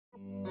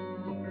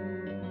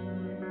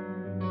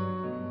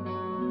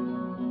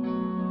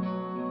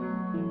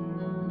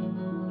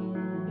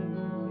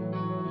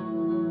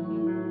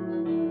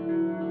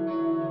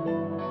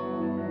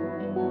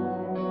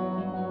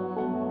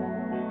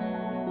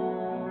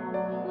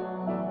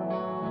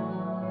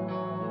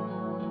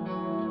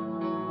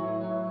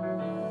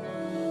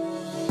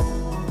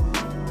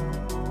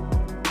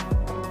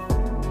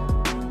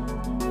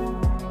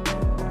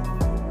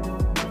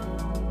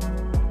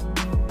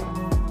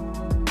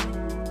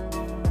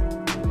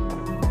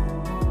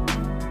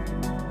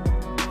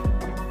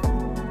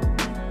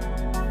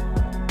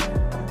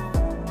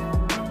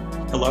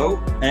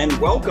Hello, and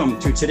welcome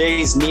to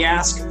today's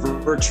NEASC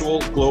Virtual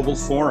Global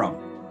Forum.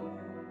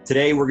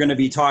 Today, we're going to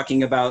be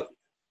talking about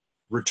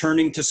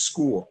returning to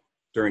school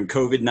during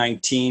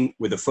COVID-19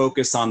 with a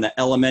focus on the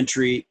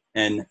elementary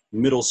and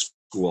middle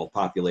school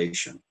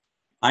population.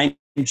 I'm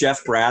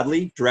Jeff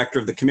Bradley, Director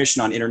of the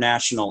Commission on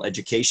International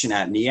Education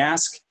at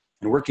NEASC,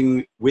 and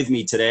working with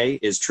me today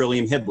is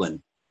Trillium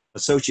Hiblin,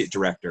 Associate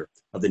Director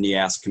of the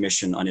NEASC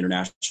Commission on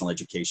International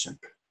Education.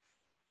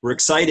 We're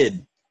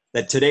excited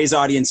that today's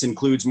audience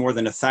includes more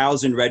than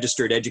 1,000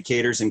 registered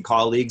educators and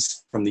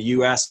colleagues from the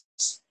US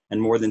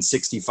and more than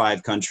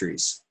 65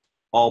 countries,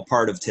 all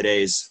part of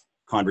today's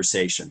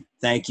conversation.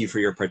 Thank you for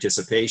your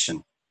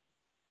participation.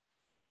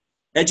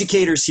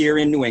 Educators here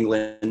in New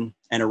England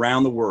and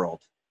around the world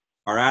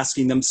are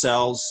asking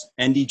themselves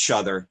and each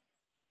other,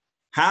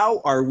 how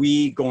are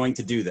we going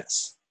to do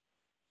this?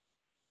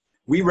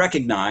 We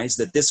recognize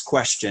that this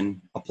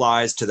question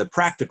applies to the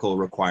practical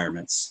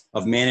requirements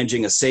of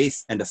managing a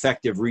safe and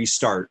effective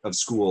restart of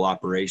school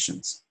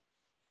operations.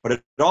 But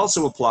it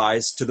also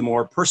applies to the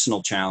more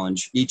personal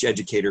challenge each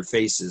educator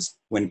faces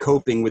when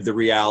coping with the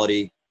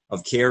reality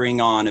of carrying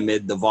on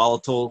amid the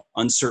volatile,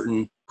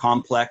 uncertain,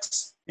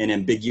 complex, and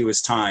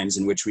ambiguous times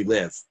in which we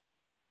live.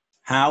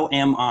 How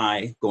am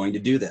I going to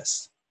do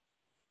this?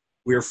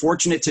 We are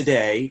fortunate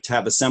today to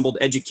have assembled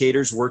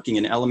educators working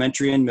in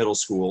elementary and middle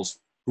schools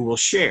who will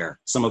share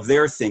some of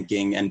their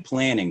thinking and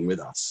planning with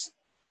us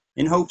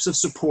in hopes of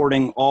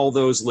supporting all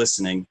those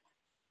listening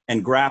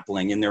and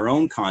grappling in their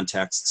own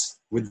contexts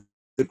with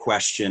the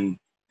question,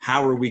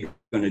 how are we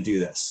going to do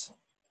this?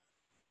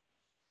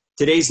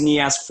 Today's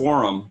NEASC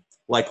Forum,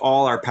 like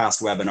all our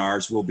past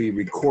webinars, will be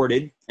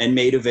recorded and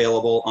made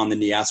available on the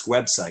NEASC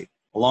website,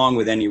 along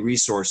with any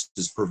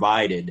resources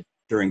provided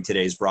during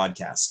today's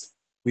broadcast.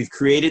 We've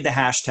created the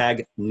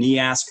hashtag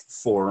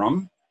NEASC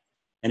Forum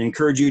and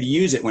encourage you to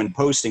use it when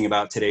posting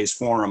about today's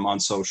forum on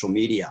social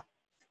media.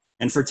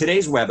 And for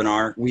today's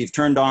webinar, we've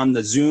turned on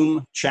the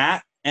Zoom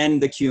chat and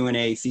the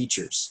Q&A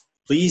features.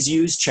 Please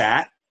use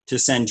chat to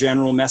send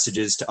general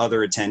messages to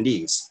other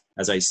attendees,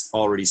 as I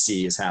already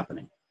see is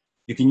happening.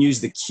 You can use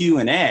the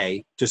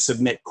Q&A to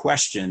submit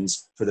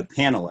questions for the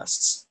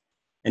panelists.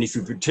 And if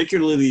you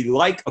particularly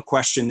like a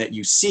question that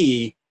you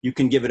see, you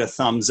can give it a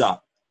thumbs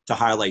up to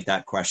highlight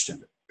that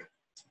question.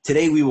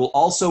 Today, we will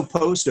also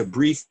post a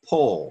brief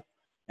poll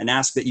and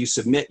ask that you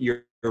submit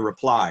your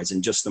replies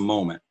in just a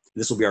moment.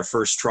 This will be our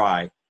first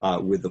try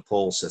with the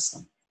poll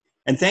system.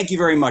 And thank you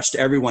very much to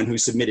everyone who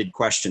submitted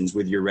questions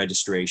with your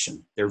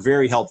registration. They're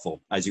very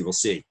helpful, as you will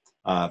see,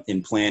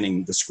 in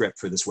planning the script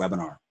for this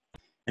webinar.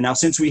 And now,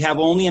 since we have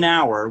only an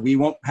hour, we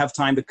won't have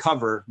time to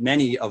cover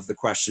many of the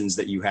questions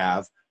that you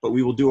have, but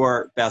we will do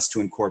our best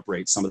to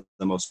incorporate some of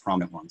the most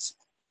prominent ones.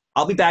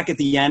 I'll be back at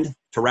the end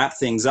to wrap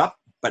things up,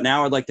 but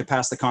now I'd like to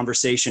pass the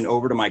conversation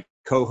over to my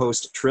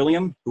co-host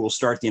Trillium, who will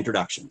start the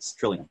introductions.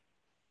 Trillium.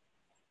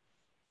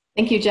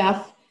 Thank you,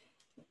 Jeff.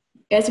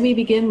 As we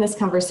begin this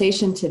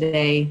conversation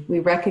today, we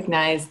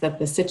recognize that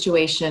the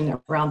situation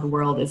around the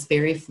world is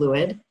very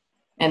fluid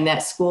and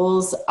that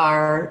schools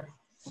are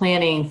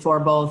planning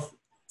for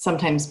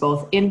sometimes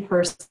both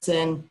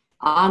in-person,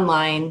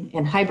 online,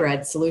 and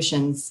hybrid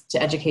solutions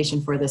to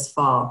education for this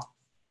fall.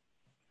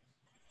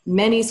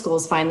 Many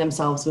schools find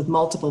themselves with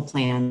multiple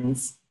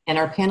plans, and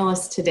our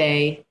panelists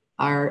today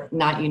are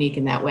not unique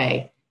in that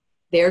way.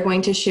 They're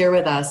going to share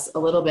with us a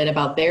little bit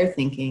about their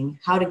thinking,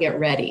 how to get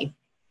ready.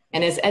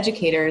 And as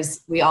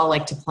educators, we all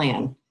like to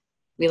plan.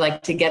 We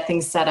like to get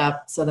things set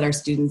up so that our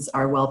students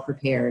are well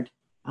prepared.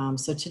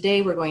 So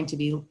today we're going to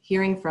be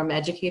hearing from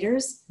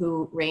educators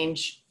who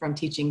range from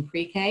teaching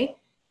pre-K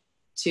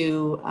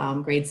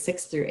to grades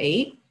 6 through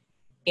 8.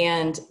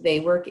 And they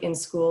work in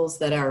schools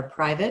that are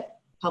private,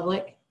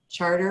 public,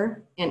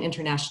 charter, and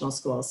international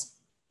schools.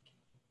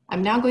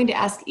 I'm now going to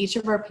ask each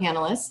of our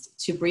panelists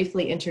to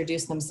briefly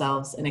introduce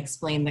themselves and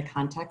explain the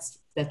context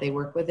that they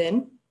work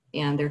within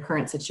and their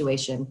current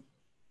situation.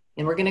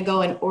 And we're going to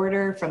go in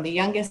order from the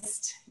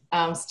youngest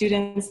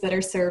students that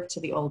are served to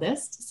the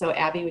oldest. So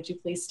Abby, would you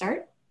please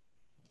start?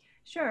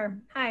 Sure.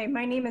 Hi,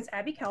 my name is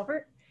Abby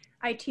Calvert.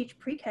 I teach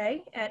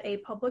pre-K at a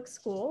public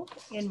school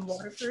in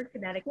Waterford,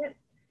 Connecticut.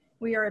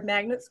 We are a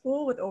magnet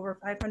school with over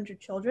 500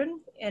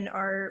 children, and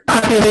our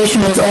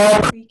population is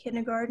all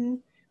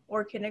pre-kindergarten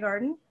or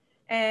kindergarten.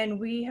 And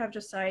we have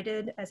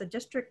decided as a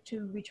district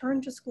to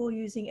return to school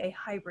using a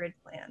hybrid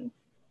plan.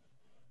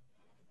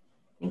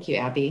 Thank you,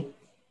 Abby.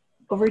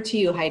 Over to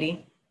you,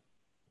 Heidi.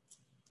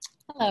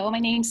 Hello, my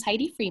name is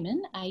Heidi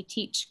Freeman. I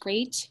teach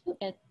grade 2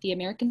 at the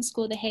American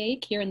School of The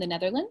Hague here in the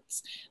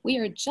Netherlands. We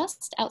are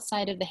just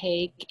outside of The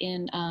Hague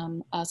in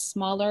a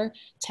smaller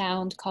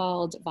town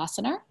called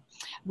Wassenaar.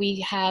 We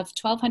have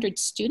 1,200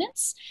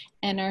 students,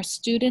 and our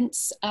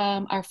students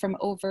are from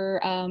over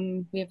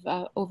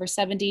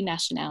 70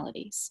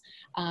 nationalities.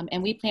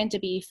 And we plan to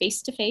be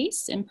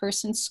face-to-face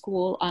in-person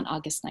school on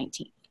August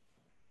 19th.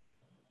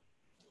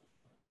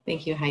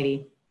 Thank you,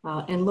 Heidi.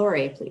 And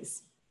Lori,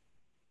 please.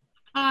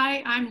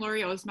 Hi, I'm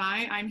Lori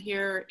Ozmay. I'm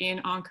here in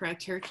Ankara,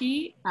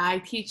 Turkey. I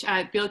teach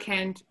at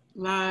Bilkent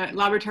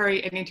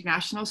Laboratory and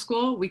International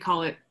School. We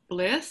call it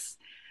Bliss.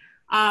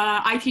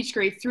 I teach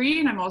grade 3,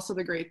 and I'm also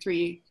the grade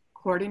 3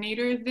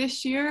 coordinator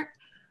this year.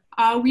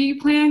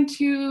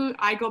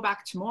 I go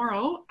back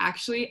tomorrow,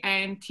 actually,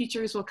 and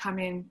teachers will come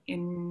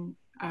in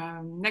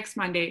next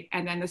Monday,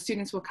 and then the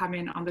students will come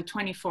in on the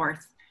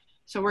 24th.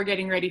 So we're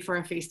getting ready for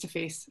a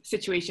face-to-face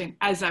situation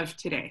as of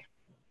today.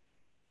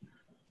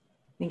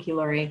 Thank you,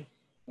 Lori.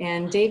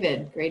 And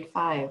David, grade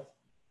 5.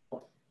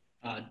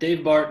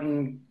 Dave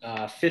Barton,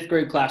 5th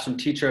grade classroom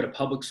teacher at a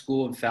public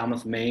school in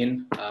Falmouth,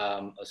 Maine,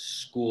 a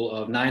school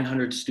of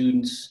 900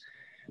 students,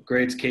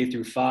 grades K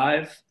through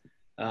 5.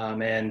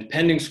 And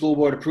pending school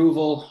board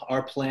approval,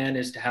 our plan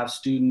is to have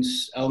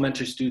students,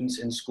 elementary students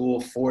in school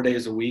 4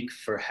 days a week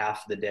for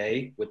half the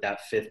day, with that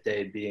 5th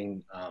day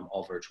being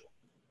all virtual.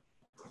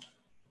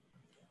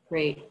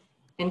 Great.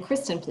 And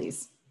Kristen,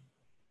 please.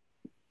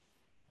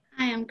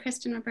 Hi, I'm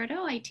Kristen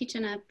Roberto. I teach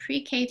in a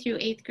pre-K through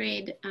 8th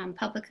grade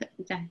public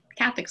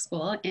Catholic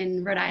school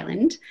in Rhode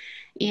Island.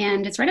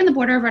 And it's right on the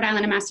border of Rhode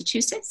Island and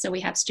Massachusetts. So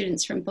we have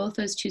students from both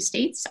those two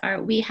states.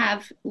 We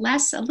have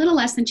a little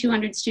less than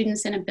 200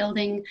 students in a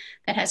building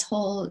that has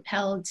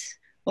held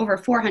over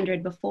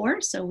 400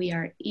 before. So we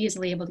are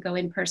easily able to go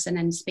in person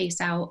and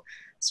space out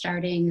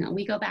starting,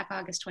 we go back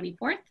August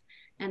 24th,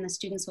 and the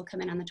students will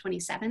come in on the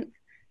 27th.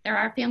 There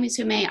are families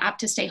who may opt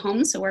to stay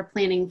home, so we're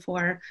planning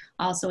for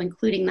also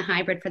including the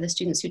hybrid for the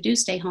students who do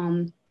stay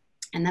home,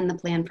 and then the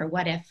plan for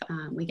what if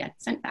we get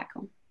sent back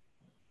home.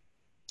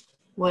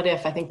 What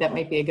if, I think that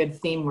might be a good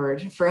theme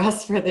word for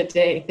us for the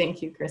day.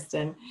 Thank you,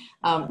 Kristen.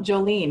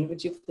 Jolene,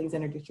 would you please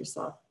introduce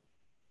yourself?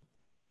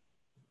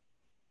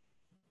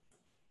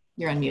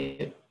 You're on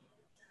mute.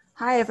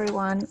 Hi,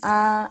 everyone.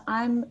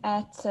 I'm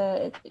at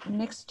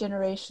Next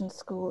Generation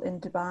School in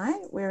Dubai.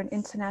 We're an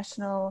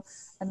international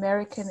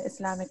American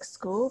Islamic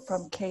school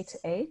from K to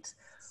 8.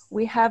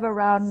 We have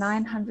around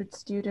 900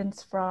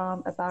 students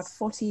from about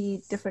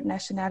 40 different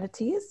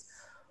nationalities.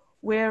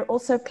 We're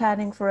also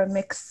planning for a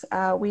mix.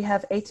 We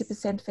have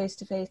 80%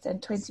 face-to-face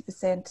and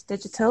 20%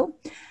 digital,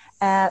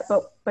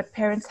 but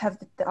parents have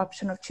the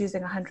option of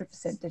choosing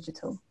 100%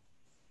 digital.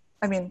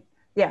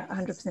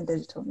 100%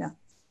 digital, yeah.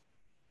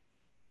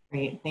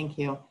 Great, thank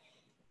you.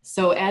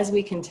 So as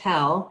we can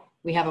tell,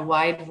 we have a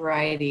wide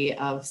variety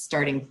of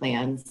starting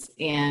plans.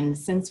 And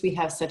since we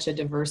have such a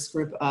diverse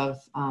group of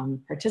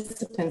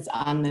participants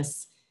on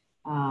this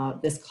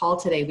call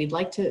today, we'd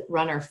like to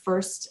run our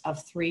first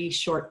of 3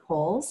 short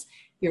polls.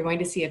 You're going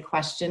to see a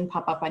question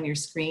pop up on your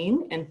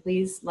screen, and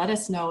please let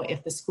us know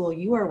if the school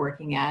you are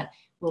working at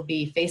will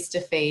be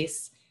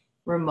face-to-face,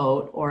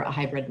 remote, or a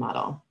hybrid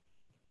model.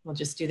 We'll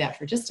just do that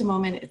for just a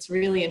moment. It's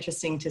really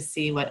interesting to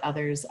see what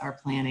others are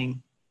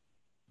planning.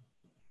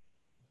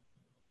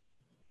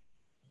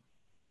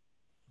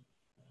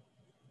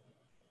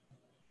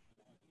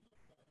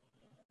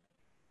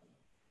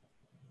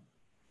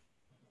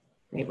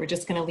 Great, we're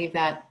just gonna leave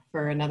that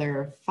for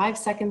another 5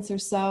 seconds or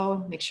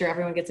so. Make sure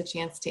everyone gets a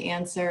chance to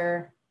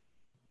answer.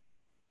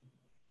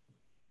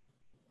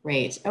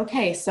 Great,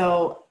 okay,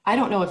 so I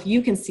don't know if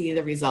you can see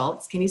the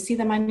results. Can you see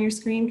them on your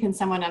screen? Can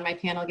someone on my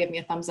panel give me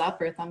a thumbs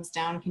up or a thumbs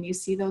down? Can you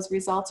see those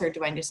results, or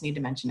do I just need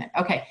to mention it?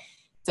 Okay,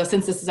 so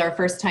since this is our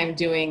first time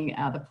doing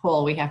the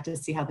poll, we have to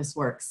see how this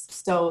works.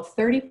 So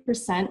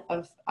 30%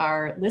 of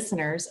our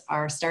listeners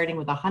are starting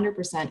with a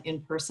 100%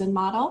 in-person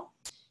model,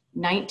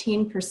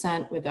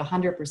 19% with a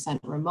 100%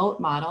 remote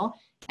model,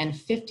 and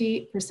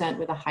 50%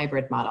 with a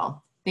hybrid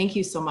model. Thank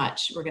you so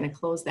much. We're going to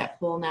close that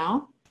poll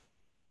now.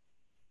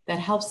 That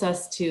helps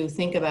us to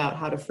think about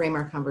how to frame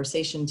our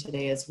conversation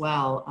today as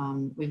well.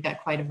 We've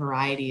got quite a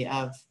variety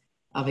of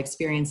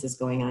experiences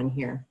going on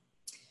here.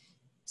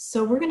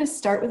 So we're going to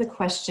start with a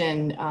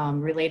question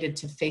related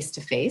to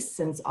face-to-face,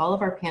 since all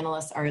of our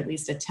panelists are at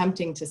least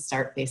attempting to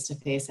start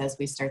face-to-face as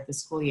we start the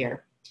school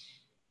year.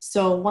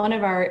 So one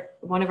of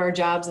our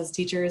jobs as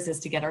teachers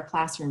is to get our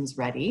classrooms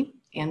ready,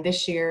 and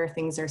this year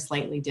things are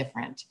slightly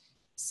different.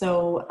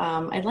 So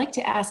I'd like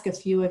to ask a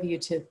few of you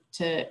to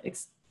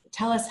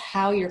tell us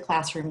how your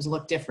classrooms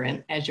look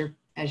different as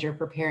you're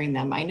preparing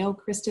them. I know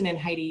Kristen and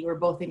Heidi, you were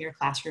both in your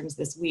classrooms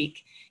this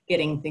week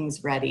getting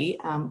things ready.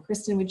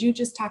 Kristen, would you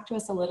just talk to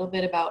us a little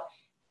bit about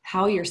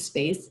how your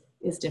space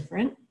is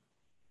different?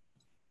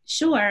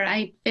 Sure.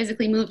 I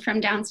physically moved from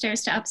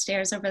downstairs to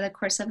upstairs over the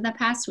course of the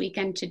past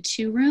weekend to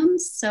 2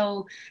 rooms.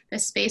 So the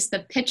space,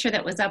 the picture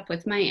that was up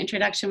with my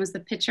introduction was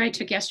the picture I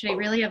took yesterday,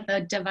 really, of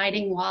the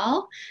dividing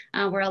wall,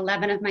 where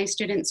 11 of my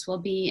students will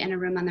be in a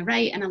room on the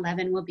right and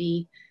 11 will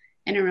be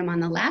in a room on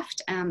the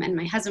left. And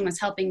my husband was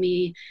helping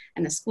me,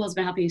 and the school's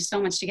been helping me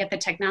so much to get the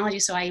technology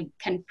so I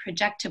can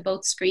project to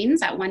both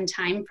screens at one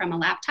time from a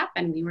laptop,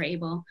 and we were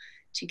able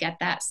to get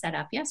that set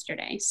up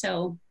yesterday.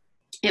 So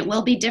it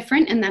will be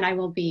different in that I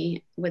will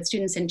be with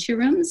students in 2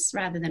 rooms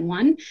rather than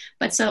 1.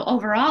 But so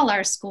overall,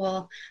 our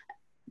school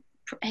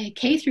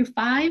K through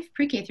 5,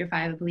 pre-K through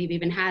 5, I believe,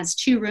 even has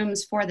 2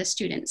 rooms for the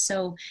students.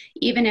 So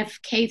even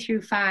if K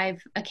through 4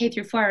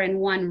 are in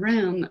one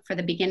room for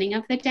the beginning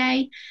of the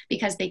day,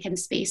 because they can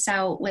space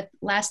out with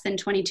less than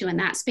 22 in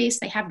that space,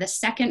 they have the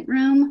second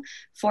room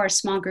for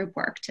small group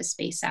work to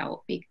space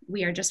out.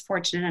 We are just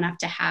fortunate enough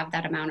to have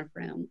that amount of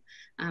room,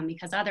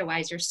 because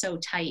otherwise you're so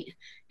tight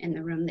in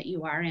the room that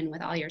you are in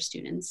with all your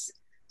students.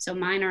 So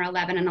mine are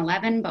 11 and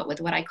 11, but with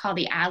what I call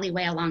the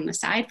alleyway along the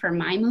side for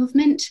my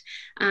movement.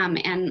 I'm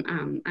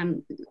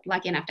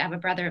lucky enough to have a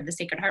brother of the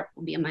Sacred Heart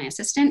will be my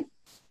assistant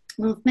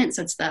movement.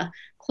 So it's the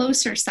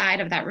closer side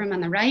of that room on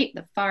the right,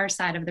 the far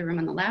side of the room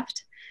on the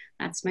left.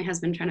 That's my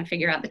husband trying to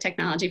figure out the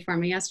technology for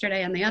me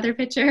yesterday on the other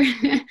picture.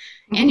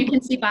 And you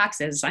can see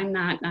boxes. I'm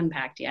not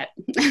unpacked yet.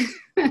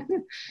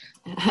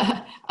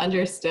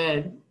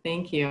 Understood.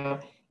 Thank you.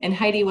 And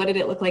Heidi, what did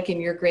it look like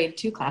in your grade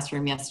 2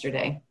 classroom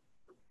yesterday?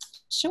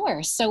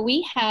 Sure. So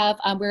we have,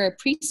 we're a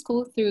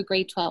preschool through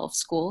grade 12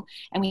 school,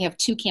 and we have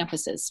 2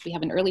 campuses. We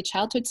have an early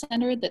childhood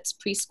center that's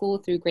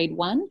preschool through grade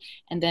 1,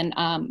 and then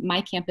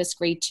my campus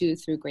grade 2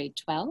 through grade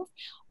 12.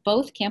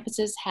 Both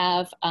campuses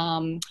have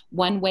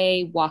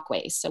one-way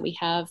walkways. So we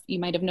have, you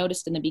might have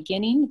noticed in the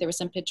beginning, there were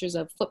some pictures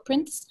of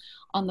footprints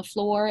on the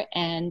floor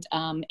and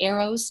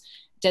arrows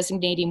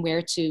designating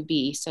where to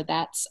be. So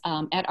that's,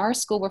 at our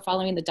school, we're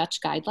following the Dutch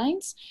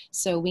guidelines.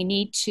 So we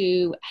need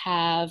to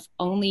have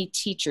only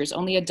teachers,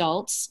 only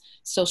adults,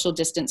 social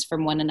distance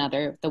from one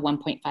another, the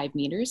 1.5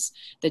 meters.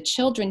 The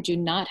children do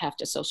not have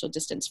to social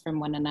distance from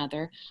one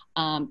another.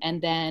 And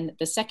then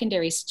the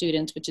secondary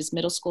students, which is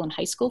middle school and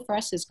high school for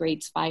us, is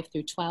grades 5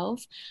 through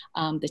 12.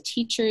 The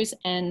teachers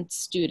and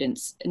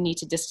students need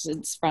to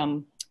distance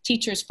from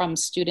teachers from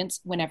students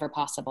whenever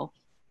possible.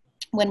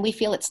 When we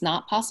feel it's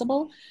not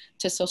possible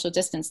to social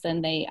distance,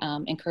 then they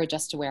encourage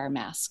us to wear our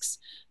masks,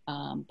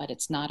 but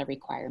it's not a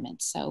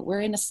requirement. So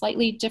we're in a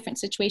slightly different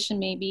situation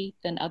maybe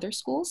than other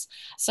schools.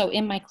 So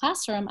in my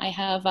classroom, I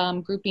have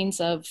groupings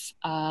of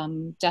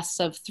desks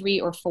of 3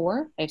 or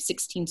 4. I have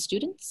 16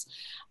 students,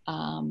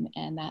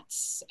 and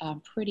that's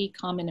pretty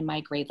common in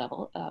my grade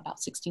level, about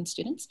 16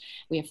 students.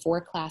 We have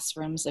 4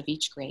 classrooms of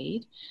each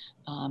grade,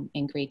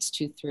 in grades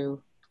 2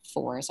 through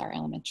 4 is our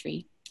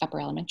upper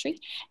elementary.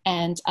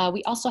 And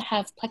we also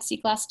have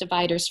plexiglass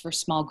dividers for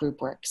small group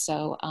work.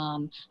 So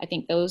I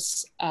think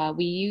those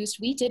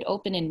we did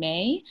open in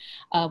May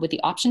with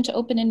the option to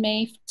open in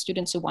May for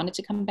students who wanted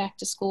to come back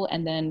to school,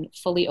 and then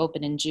fully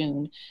open in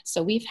June.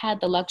 So we've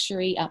had the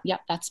luxury, yep,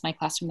 that's my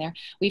classroom there.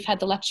 We've had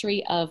the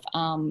luxury of,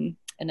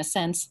 in a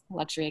sense,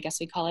 luxury, I guess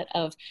we call it,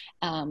 of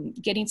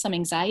getting some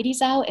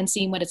anxieties out and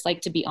seeing what it's like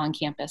to be on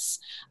campus,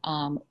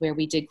 where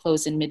we did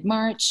close in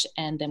mid-March,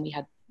 and then we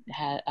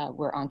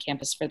were on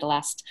campus for the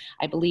last,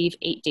 I believe,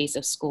 8 days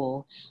of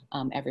school.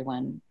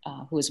 Everyone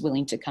who is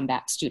willing to come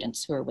back,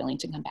 students who are willing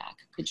to come back,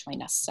 could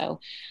join us. So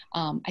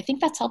I think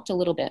that's helped a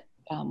little bit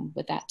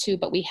with that too,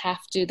 but we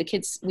have to, the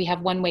kids, we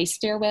have one-way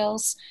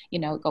stairwells, you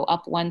know, go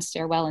up one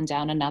stairwell and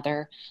down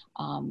another,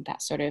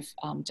 that sort of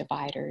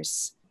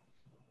dividers.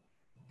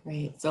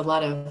 Great. So a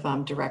lot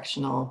of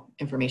directional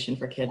information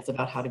for kids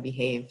about how to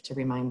behave, to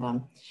remind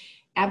them.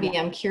 Abby,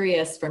 I'm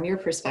curious from your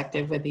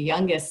perspective with the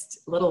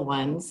youngest little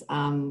ones,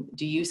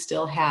 do you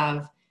still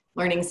have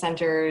learning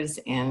centers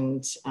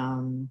and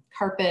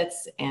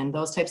carpets and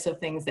those types of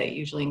things that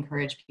usually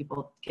encourage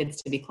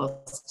kids to be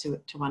close to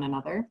one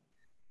another?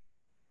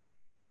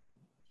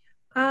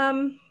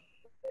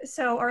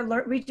 So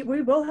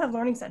we will have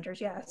learning centers,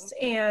 yes.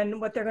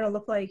 And what they're going to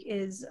look like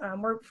is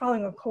we're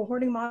following a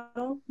cohorting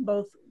model,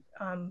 both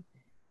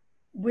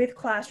with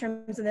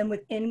classrooms and then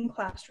within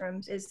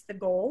classrooms is the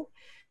goal.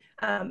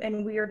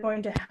 And we are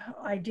going to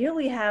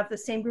ideally have the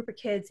same group of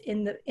kids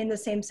in the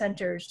same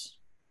centers,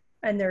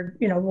 and they're,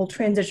 you know, we'll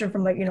transition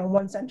from, like, you know,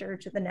 one center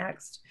to the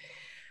next.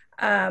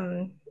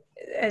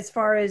 As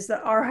far as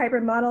our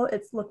hybrid model,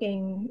 it's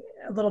looking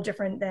a little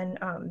different than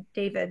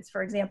David's,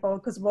 for example,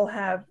 because we'll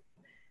have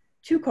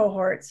 2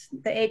 cohorts,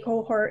 the A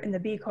cohort and the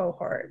B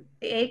cohort.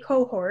 The A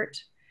cohort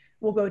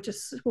will go to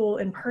school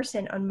in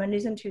person on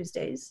Mondays and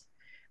Tuesdays.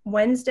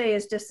 Wednesday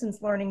is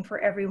distance learning for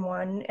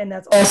everyone, and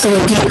that's also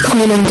a deep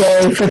cleaning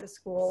day for the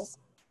school.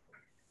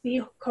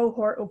 The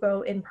cohort will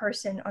go in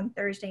person on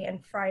Thursday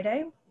and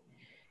Friday.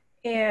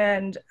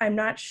 And I'm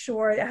not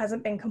sure, it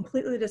hasn't been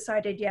completely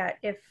decided yet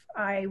if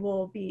I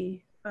will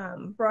be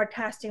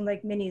broadcasting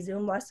like mini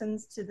Zoom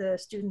lessons to the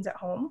students at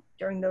home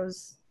during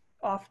those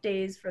off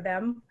days for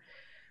them.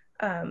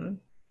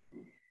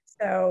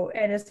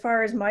 And as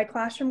far as my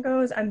classroom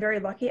goes, I'm very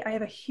lucky. I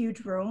have a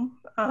huge room.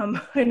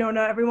 I know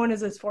not everyone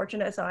is as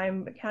fortunate, so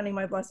I'm counting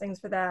my blessings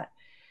for that.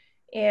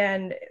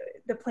 And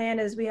the plan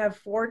is we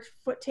have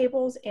 4-foot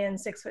tables and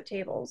 6-foot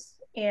tables.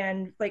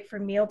 And like for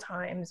meal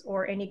times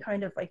or any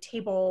kind of like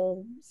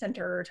table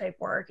center type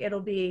work,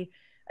 it'll be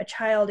a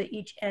child at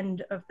each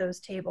end of those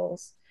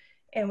tables.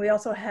 And we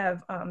also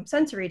have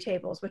sensory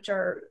tables, which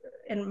are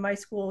in my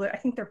school, I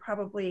think they're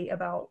probably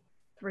about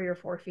 3 or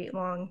 4 feet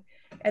long.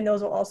 And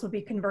those will also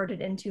be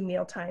converted into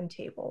mealtime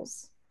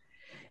tables.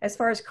 As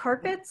far as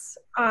carpets,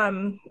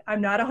 I'm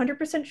not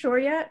 100% sure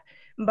yet,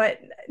 but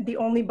the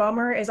only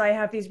bummer is I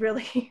have these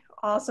really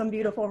awesome,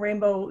 beautiful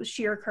rainbow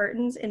sheer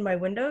curtains in my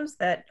windows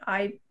that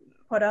I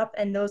put up,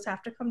 and those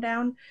have to come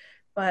down.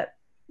 But,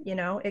 you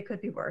know, it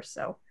could be worse.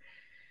 So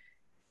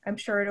I'm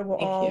sure it will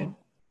all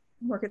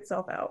work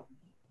itself out.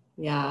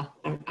 Yeah,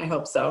 I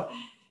hope so.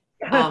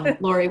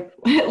 Lori,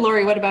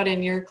 what about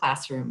in your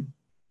classroom?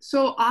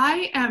 So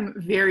I am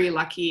very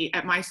lucky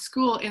at my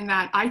school in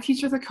that I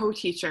teach with a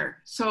co-teacher.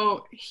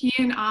 So he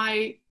and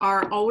I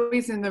are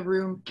always in the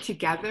room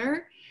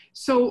together.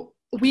 So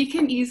we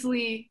can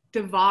easily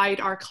divide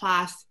our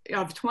class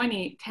of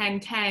 20, 10,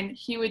 10.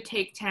 He would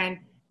take 10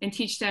 and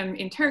teach them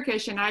in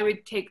Turkish, and I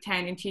would take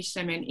 10 and teach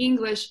them in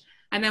English.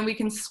 And then we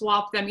can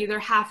swap them either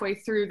halfway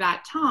through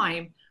that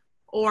time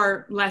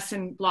or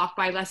lesson block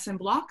by lesson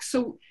block.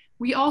 So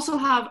we also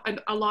have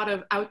a lot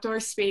of outdoor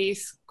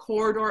space,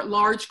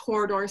 large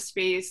corridor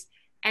space,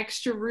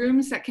 extra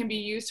rooms that can be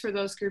used for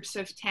those groups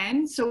of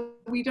 10. So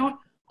we don't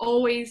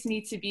always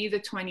need to be the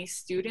 20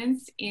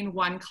 students in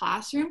one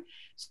classroom.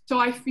 So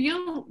I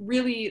feel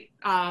really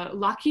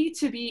lucky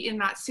to be in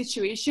that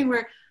situation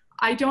where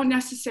I don't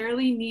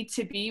necessarily need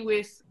to be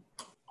with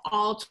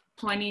all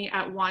 20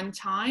 at one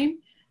time.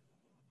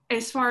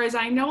 As far as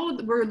I know,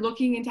 we're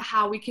looking into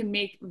how we can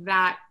make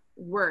that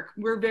work.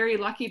 We're very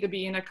lucky to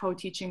be in a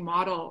co-teaching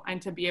model and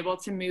to be able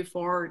to move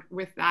forward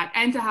with that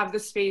and to have the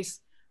space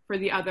for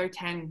the other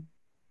 10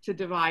 to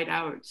divide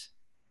out.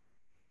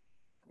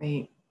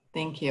 Great,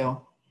 thank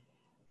you.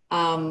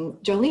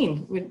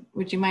 Jolene,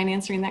 would you mind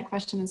answering that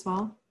question as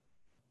well?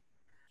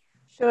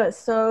 Sure.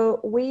 So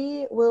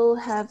we will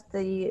have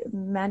the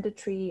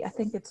mandatory, I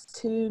think it's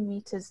 2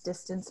 meters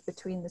distance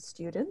between the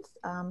students.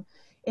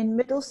 In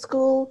middle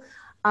school,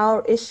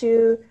 our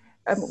issue,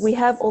 we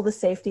have all the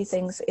safety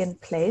things in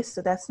place,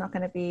 so that's not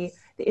going to be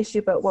the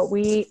issue. But what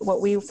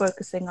we're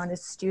focusing on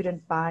is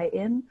student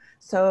buy-in.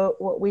 So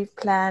what we've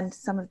planned,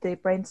 some of the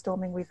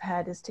brainstorming we've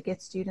had, is to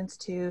get students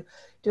to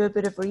do a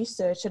bit of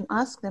research and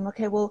ask them,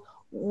 okay, well,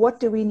 what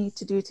do we need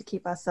to do to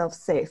keep ourselves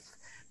safe?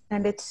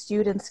 And let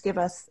students give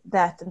us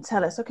that and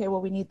tell us, okay,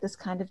 well, we need this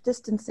kind of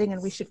distancing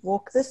and we should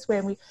walk this way.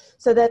 And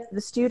so that the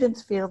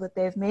students feel that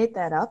they've made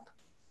that up.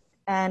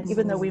 And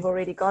even though we've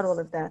already got all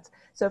of that.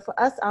 So for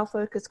us, our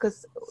focus,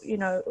 because, you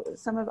know,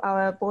 some of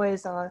our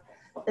boys are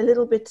a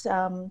little bit,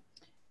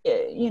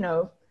 you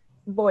know,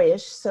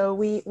 boyish. So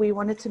we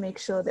wanted to make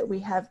sure that we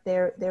have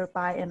their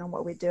buy-in on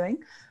what we're doing.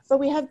 But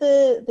we have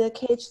the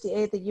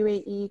KHDA, the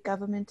UAE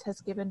government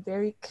has given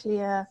very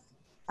clear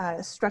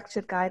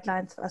structured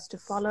guidelines for us to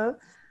follow.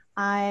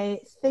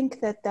 I think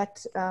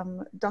that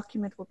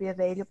document will be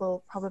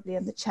available probably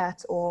in the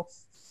chat or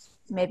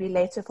maybe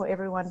later for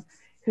everyone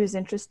who's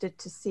interested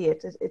to see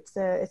it. It's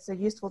a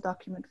useful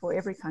document for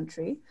every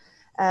country.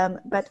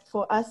 But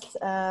for us,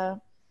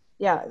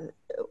 yeah,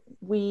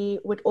 we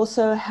would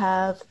also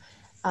have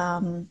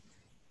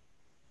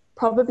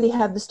probably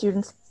have the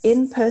students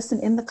in person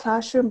in the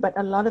classroom, but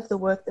a lot of the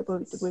work that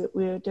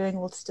we're doing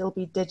will still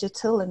be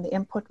digital and the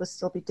input will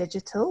still be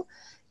digital,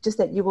 just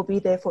that you will be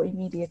there for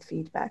immediate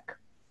feedback.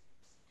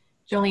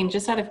 Jolene,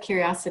 just out of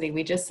curiosity,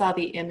 we just saw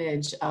the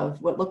image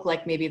of what looked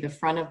like maybe the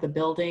front of the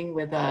building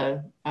with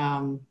a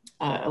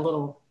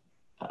little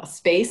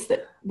space.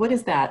 What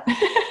is that?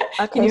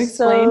 Okay, Can you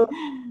explain?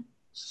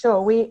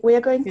 So, sure, we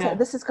are going to,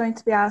 this is going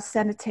to be our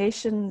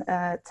sanitation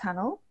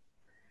tunnel.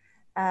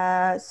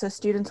 So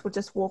students will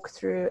just walk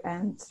through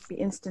and be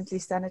instantly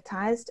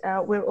sanitized.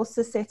 We're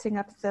also setting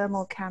up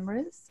thermal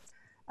cameras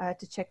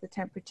to check the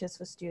temperatures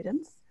for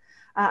students.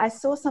 I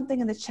saw something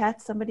in the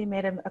chat, somebody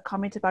made a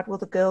comment about, will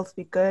the girls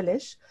be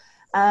girlish?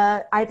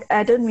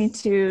 I don't mean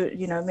to,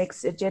 you know,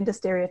 mix gender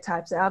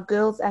stereotypes. Our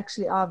girls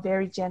actually are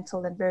very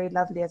gentle and very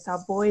lovely. It's our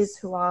boys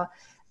who are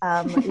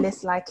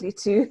less likely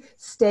to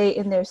stay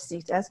in their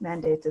seat as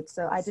mandated.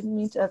 So I didn't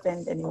mean to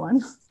offend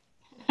anyone.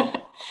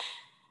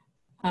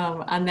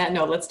 On that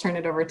note, let's turn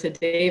it over to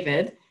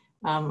David,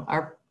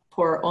 our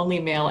poor only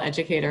male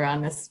educator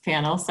on this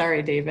panel.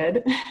 Sorry,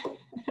 David.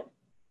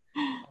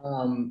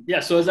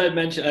 Yeah, so as I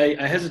mentioned,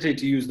 I hesitate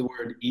to use the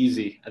word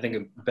easy. I think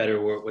a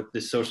better word with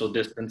this social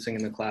distancing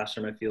in the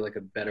classroom, I feel like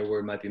a better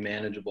word might be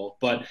manageable.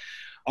 But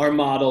our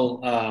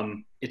model,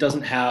 it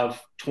doesn't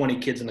have 20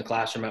 kids in the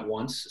classroom at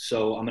once.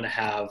 So I'm going to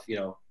have, you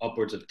know,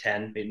 upwards of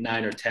 10, maybe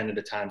 9 or 10 at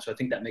a time. So I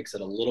think that makes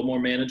it a little more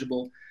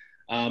manageable.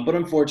 But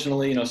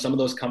unfortunately, you know, some of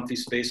those comfy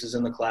spaces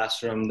in the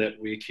classroom that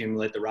we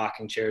accumulate, the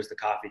rocking chairs, the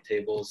coffee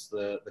tables,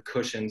 the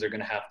cushions, are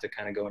going to have to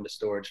kind of go into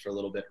storage for a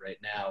little bit right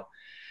now.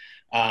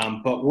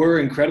 But we're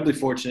incredibly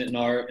fortunate in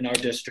our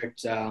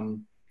district.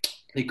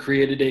 They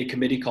created a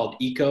committee called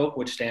ECO,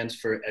 which stands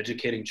for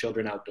Educating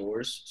Children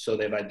Outdoors. So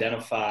they've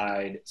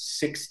identified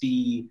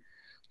 60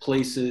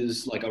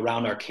 places like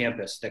around our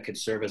campus that could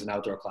serve as an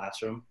outdoor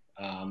classroom.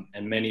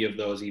 And many of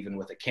those even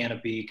with a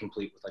canopy,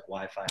 complete with like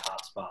Wi-Fi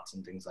hotspots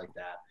and things like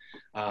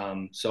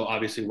that. So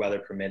obviously weather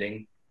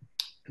permitting,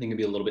 I think it'd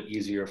be a little bit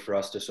easier for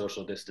us to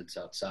social distance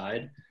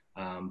outside.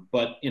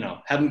 But, you know,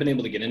 haven't been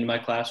able to get into my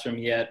classroom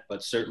yet,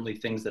 but certainly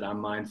things that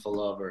I'm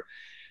mindful of are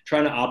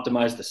trying to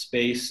optimize the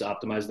space,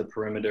 optimize the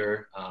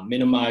perimeter,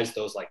 minimize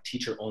those like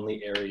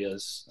teacher-only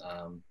areas.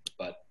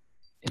 But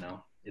you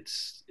know,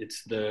 it's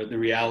the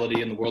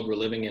reality in the world we're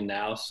living in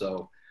now.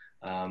 So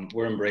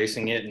we're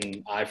embracing it,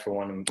 and I, for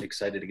one, am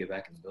excited to get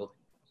back in the building.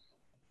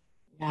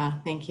 Yeah,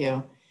 thank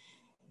you.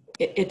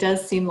 It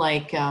does seem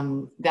like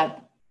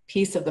that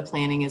piece of the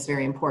planning is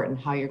very important,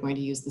 how you're going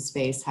to use the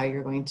space, how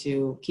you're going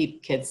to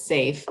keep kids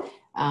safe.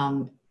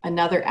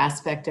 Another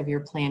aspect of your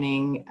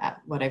planning,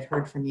 what I've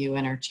heard from you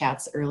in our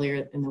chats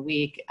earlier in the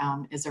week,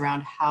 is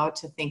around how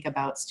to think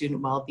about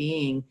student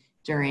well-being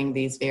during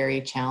these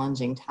very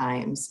challenging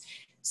times.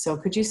 So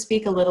could you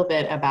speak a little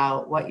bit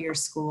about what your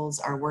schools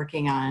are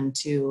working on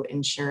to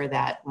ensure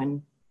that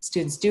when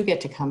students do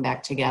get to come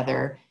back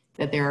together,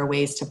 that there are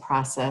ways to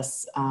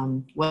process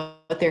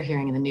what they're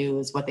hearing in the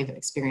news, what they've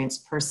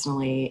experienced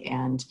personally,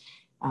 and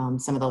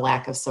some of the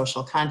lack of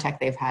social contact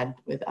they've had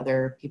with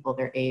other people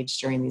their age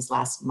during these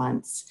last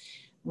months.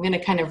 I'm going to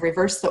kind of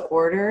reverse the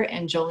order.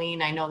 And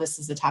Jolene, I know this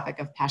is a topic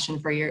of passion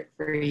for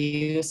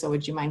you, so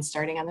would you mind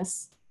starting on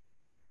this?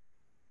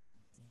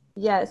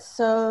 Yes.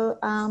 So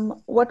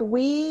what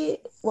we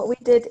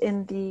did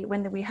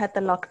when we had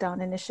the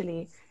lockdown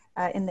initially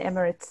in the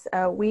Emirates,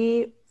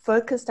 we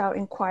focused our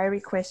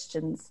inquiry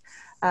questions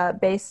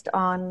based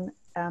on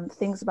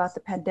things about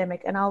the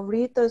pandemic. And I'll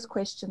read those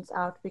questions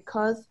out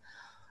because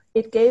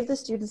it gave the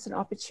students an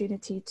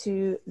opportunity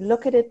to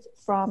look at it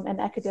from an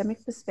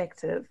academic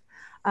perspective.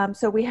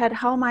 So we had,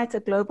 how might a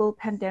global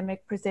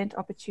pandemic present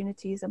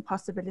opportunities and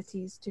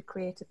possibilities to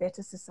create a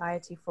better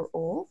society for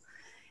all?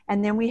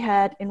 And then we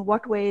had, in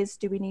what ways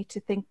do we need to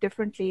think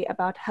differently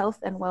about health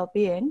and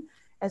well-being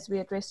as we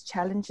address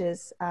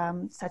challenges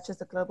such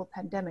as a global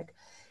pandemic?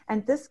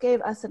 And this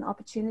gave us an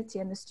opportunity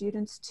and the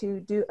students to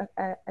do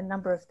a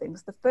number of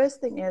things. The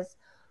first thing is,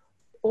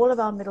 all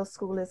of our middle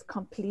schoolers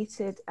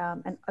completed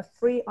a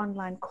free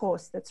online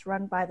course that's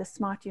run by the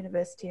Smart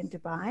University in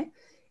Dubai.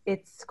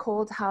 It's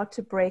called How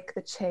to Break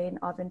the Chain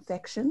of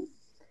Infection.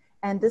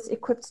 And this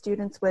equipped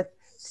students with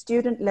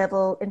student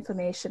level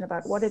information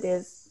about what it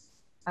is,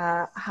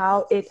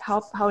 how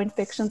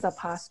infections are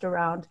passed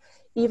around,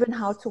 even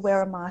how to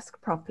wear a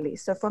mask properly.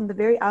 So from the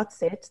very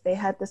outset, they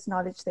had this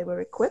knowledge, they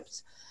were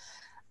equipped.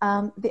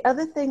 The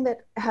other thing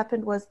that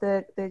happened was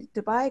the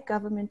Dubai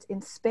government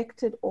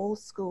inspected all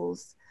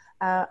schools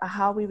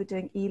how we were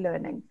doing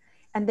e-learning.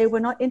 And they were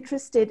not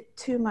interested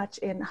too much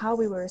in how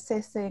we were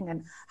assessing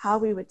and how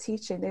we were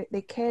teaching.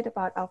 They cared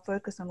about our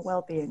focus on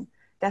well-being.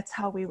 That's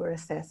how we were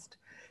assessed.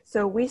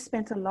 So we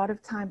spent a lot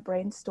of time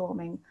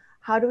brainstorming,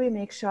 how do we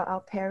make sure our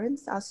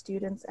parents, our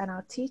students, and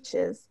our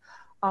teachers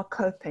are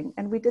coping?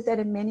 And we did that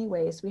in many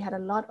ways. We had a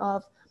lot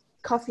of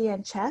coffee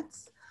and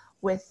chats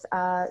with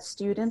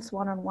students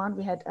one-on-one.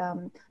 We had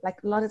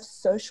like a lot of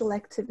social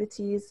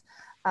activities.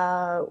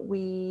 Our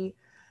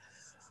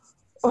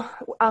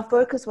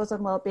focus was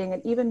on well-being,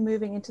 and even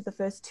moving into the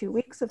first 2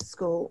 weeks of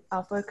school,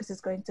 our focus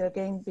is going to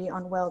again be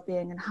on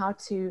well-being and how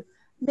to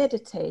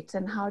meditate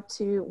and how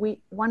to,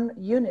 one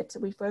unit,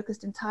 we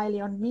focused entirely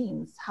on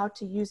memes, how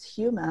to use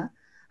humor,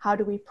 how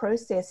do we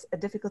process a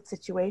difficult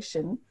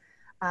situation,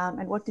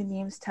 and what do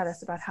memes tell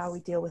us about how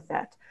we deal with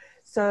that.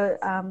 So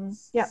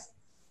yeah,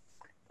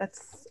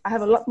 I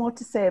have a lot more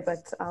to say,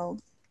 but I'll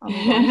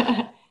move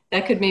on.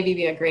 That could maybe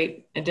be a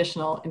great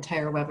additional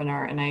entire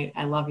webinar, and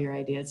I love your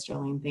ideas,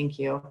 Jolene. Thank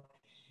you.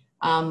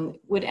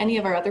 Would any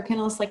of our other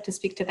panelists like to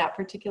speak to that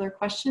particular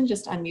question?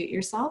 Just unmute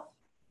yourself.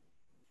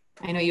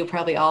 I know you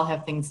probably all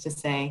have things to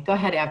say. Go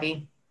ahead,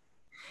 Abby.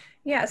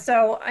 Yeah,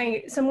 so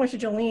similar to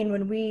Jolene,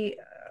 when we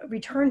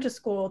return to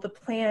school, the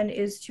plan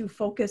is to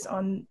focus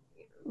on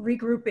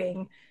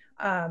regrouping,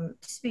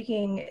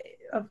 speaking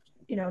of,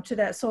 to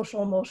that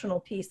social emotional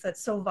piece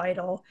that's so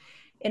vital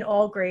in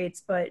all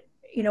grades, but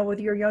with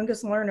your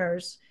youngest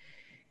learners,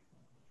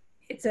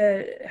 it's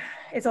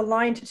a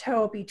line to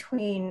toe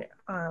between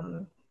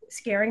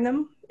scaring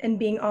them and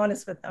being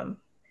honest with them,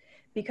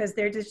 because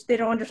they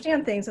don't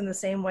understand things in the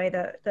same way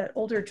that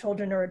older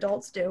children or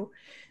adults do.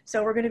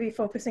 So we're going to be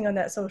focusing on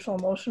that social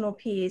emotional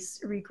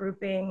piece,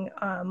 regrouping.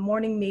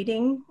 Morning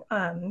meeting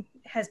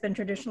has been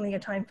traditionally a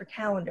time for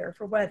calendar,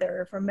 for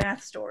weather, for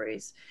math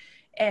stories,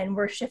 and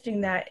we're shifting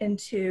that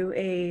into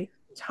a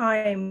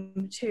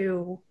time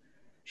to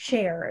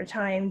share, a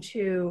time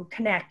to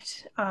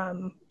connect,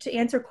 to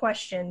answer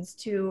questions,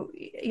 to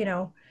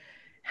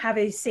have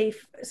a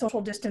safe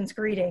social distance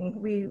greeting.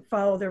 We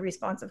follow the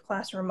responsive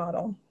classroom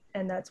model,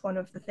 and that's one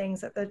of the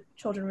things that the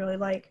children really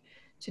like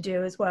to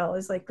do as well,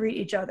 is like greet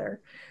each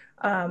other,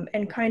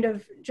 and kind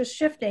of just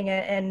shifting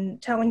it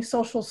and telling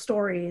social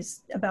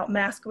stories about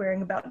mask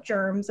wearing, about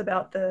germs,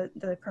 about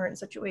the current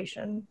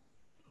situation.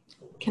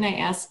 Can I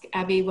ask,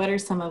 Abby, what are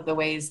some of the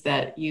ways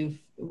that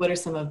what are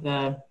some of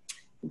the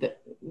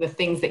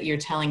things that you're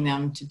telling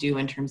them to do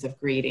in terms of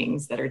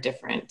greetings that are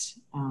different?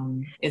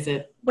 Is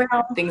it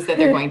things that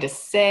they're going to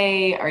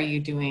say? Are you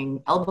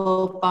doing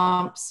elbow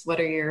bumps? What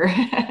are your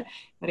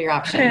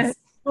options?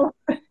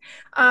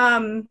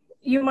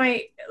 You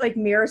might like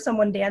mirror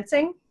someone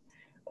dancing,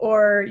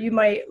 or you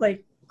might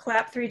like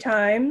clap 3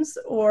 times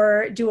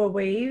or do a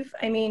wave.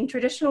 I mean,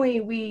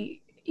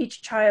 traditionally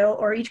each child,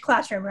 or each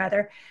classroom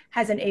rather,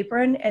 has an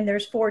apron, and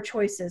there's 4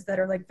 choices that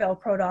are like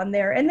Velcroed on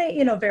there, and they,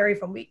 you know, vary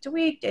from week to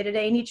week, day to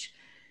day, and each,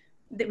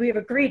 we have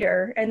a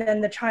greeter, and then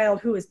the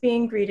child who is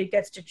being greeted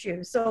gets to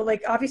choose. So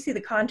like obviously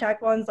the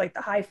contact ones, like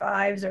the high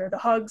fives or the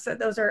hugs,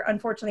 those are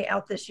unfortunately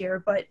out this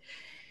year, but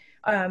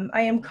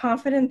I am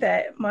confident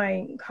that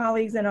my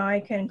colleagues and I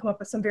can come up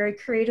with some very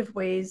creative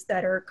ways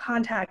that are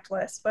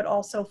contactless, but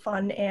also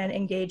fun and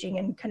engaging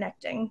and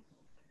connecting.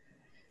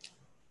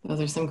 Those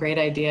are some great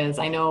ideas.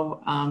 I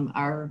know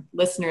our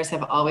listeners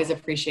have always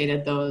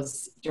appreciated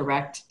those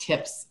direct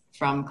tips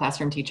from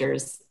classroom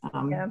teachers.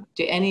 Yeah.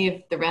 Do any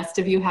of the rest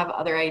of you have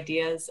other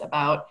ideas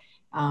about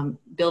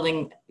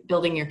building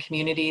your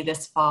community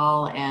this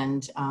fall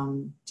and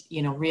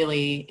you know,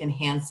 really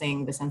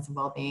enhancing the sense of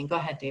well-being? Go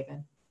ahead,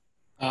 David.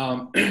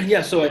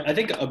 Yeah, so I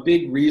think a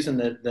big reason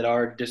that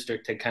our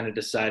district had kind of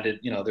decided,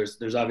 you know,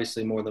 there's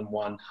obviously more than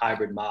one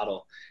hybrid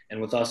model. And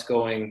with us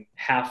going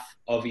half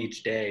of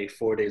each day,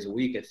 4 days a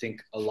week, I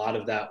think a lot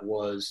of that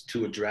was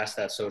to address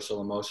that social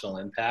emotional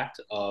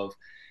impact of,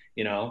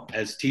 you know,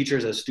 as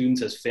teachers, as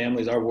students, as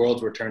families, our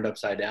worlds were turned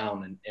upside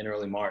down in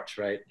early March,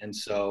 right? And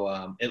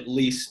so at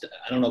least,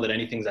 I don't know that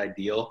anything's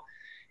ideal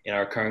in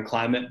our current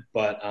climate,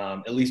 but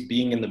at least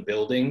being in the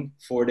building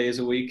 4 days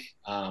a week,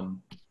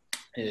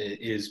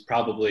 is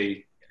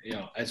probably, you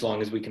know, as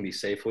long as we can be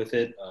safe with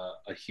it,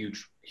 a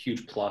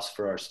huge plus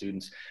for our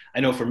students. I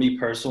know for me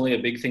personally, a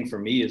big thing for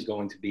me is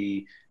going to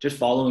be just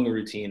following a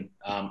routine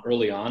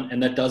early on,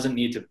 and that doesn't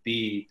need to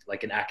be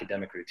like an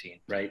academic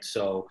routine, right?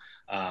 So,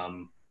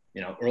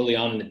 you know, early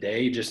on in the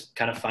day, just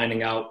kind of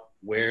finding out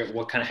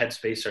what kind of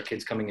headspace are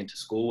kids coming into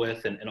school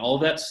with, and all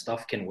of that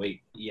stuff can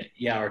wait.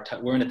 Yeah,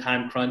 we're in a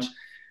time crunch,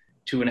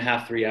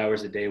 2.5, 3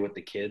 hours a day with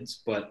the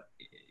kids, but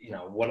you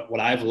know,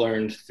 what I've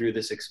learned through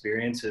this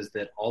experience is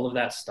that all of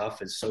that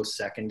stuff is so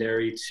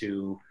secondary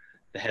to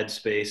the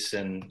headspace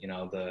and, you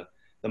know, the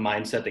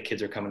mindset that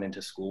kids are coming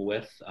into school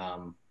with.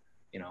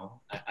 You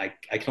know, I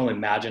can only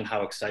imagine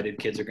how excited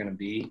kids are going to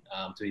be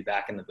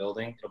back in the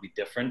building. It'll be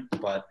different,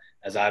 but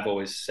as I've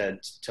always said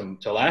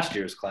to last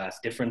year's class,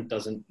 different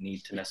doesn't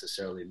need to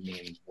necessarily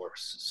mean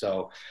worse.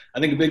 So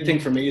I think a big thing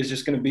for me is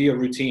just going to be a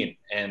routine.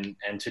 And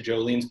to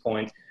Jolene's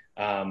point,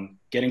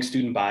 getting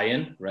student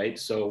buy-in, right?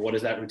 So what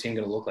is that routine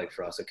going to look like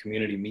for us? A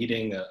community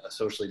meeting, a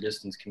socially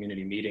distanced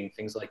community meeting,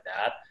 things like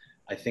that,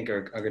 I think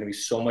are going to be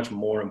so much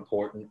more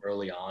important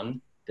early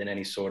on than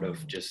any sort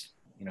of just,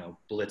 you know,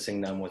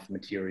 blitzing them with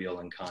material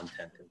and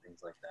content and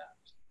things like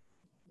that.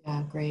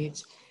 Yeah,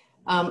 great.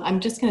 I'm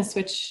just going to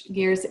switch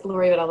gears,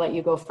 Lori, but I'll let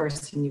you go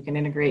first and you can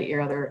integrate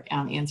your other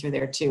answer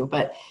there too.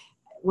 But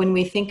when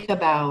we think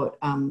about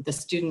the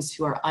students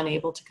who are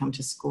unable to come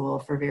to school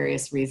for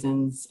various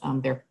reasons,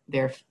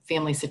 their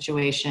family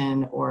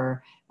situation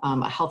or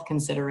a health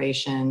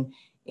consideration,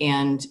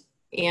 and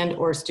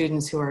or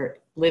students who are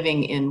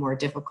living in more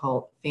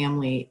difficult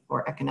family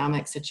or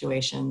economic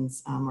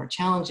situations, more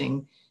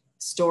challenging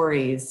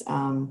stories,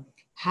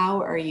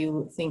 how are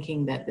you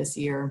thinking that this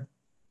year,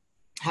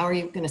 how are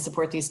you going to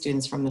support these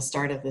students from the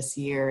start of this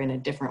year in a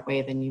different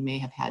way than you may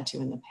have had to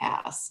in the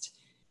past?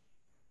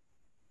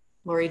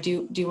 Lori,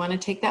 do you want to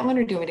take that one,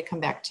 or do you want me to come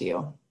back to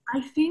you?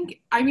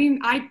 I mean,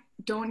 I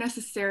don't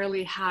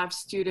necessarily have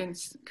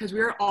students, because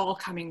we're all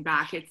coming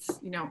back. It's,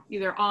 you know,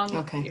 either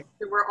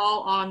we're all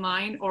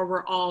online or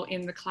we're all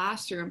in the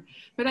classroom.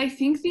 But I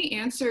think the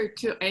answer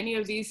to any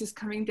of these is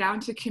coming down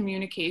to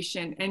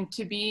communication and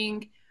to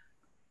being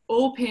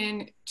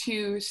open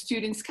to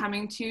students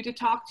coming to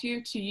talk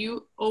to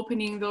you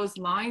opening those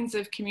lines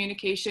of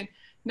communication,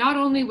 not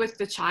only with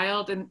the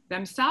child and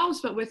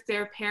themselves, but with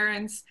their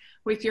parents,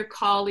 with your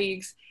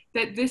colleagues,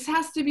 that this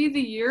has to be the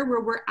year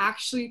where we're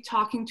actually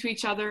talking to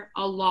each other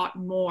a lot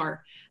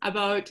more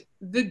about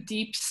the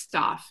deep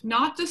stuff,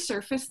 not the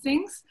surface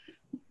things,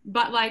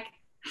 but like,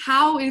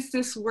 how is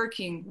this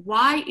working?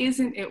 Why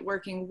isn't it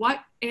working? What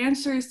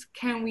answers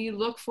can we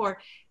look for?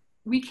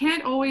 We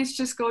can't always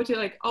just go to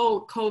like,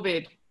 oh,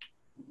 COVID,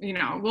 you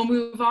know, we'll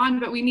move on,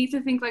 but we need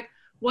to think like,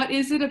 what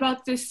is it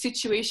about this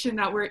situation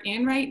that we're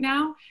in right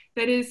now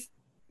that is,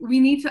 we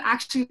need to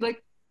actually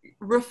like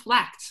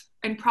reflect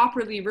and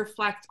properly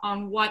reflect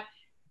on what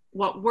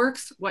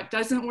works, what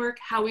doesn't work,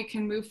 how we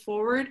can move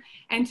forward,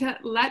 and to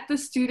let the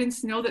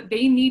students know that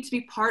they need to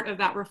be part of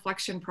that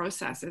reflection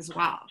process as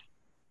well.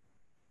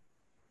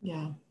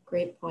 Yeah,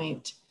 great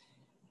point.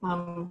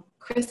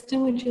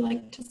 Kristen, would you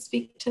like to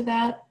speak to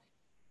that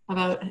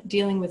about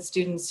dealing with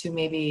students who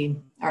maybe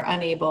are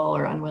unable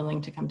or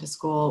unwilling to come to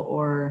school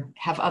or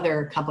have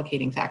other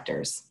complicating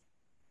factors?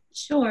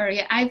 Sure.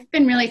 Yeah, I've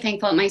been really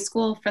thankful at my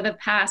school for the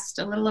past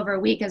a little over a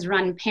week has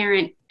run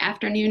parent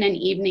afternoon and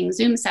evening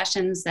Zoom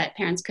sessions that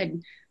parents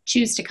could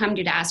choose to come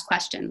to ask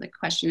questions, like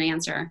question and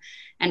answer.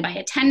 And by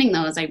attending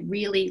those, I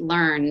really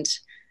learned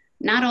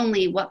not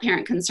only what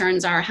parent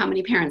concerns are, how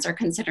many parents are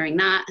considering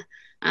not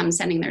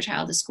sending their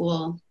child to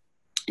school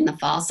in the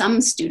fall. Some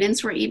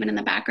students were even in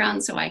the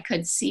background, so I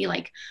could see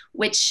like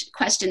which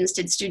questions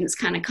did students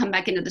kind of come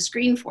back into the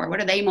screen for? What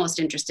are they most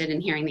interested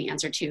in hearing the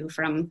answer to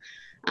from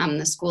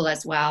the school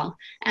as well?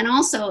 And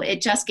also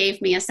it just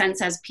gave me a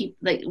sense as people,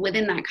 like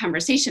within that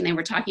conversation, they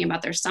were talking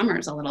about their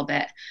summers a little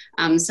bit.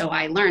 So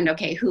I learned,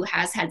 okay, who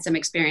has had some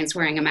experience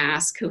wearing a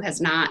mask, who has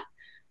not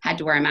had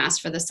to wear a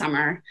mask for the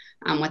summer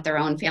with their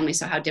own family.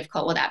 So how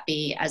difficult will that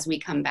be as we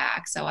come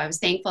back? So I was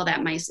thankful that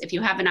if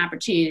you have an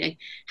opportunity to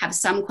have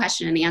some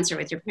question and answer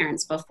with your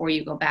parents before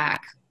you go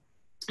back,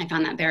 I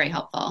found that very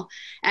helpful.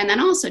 And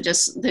then also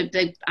just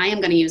I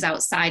am going to use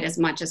outside as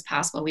much as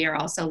possible. We are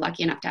also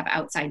lucky enough to have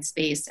outside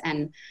space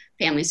and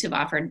families who've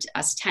offered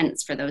us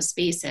tents for those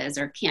spaces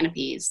or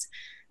canopies.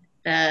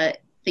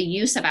 The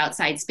use of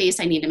outside space,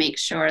 I need to make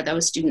sure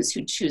those students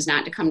who choose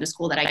not to come to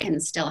school, that I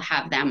can still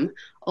have them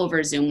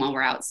over Zoom while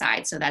we're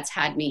outside. So that's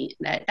had me,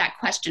 that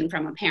question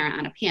from a parent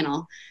on a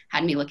panel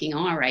had me looking,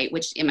 all right,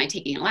 which, am I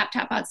taking a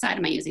laptop outside?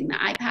 Am I using the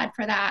iPad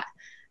for that?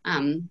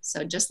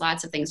 So just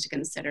lots of things to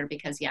consider,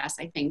 because yes,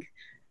 I think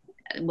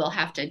we'll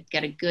have to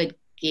get a good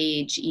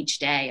gauge each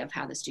day of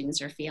how the students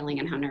are feeling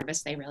and how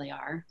nervous they really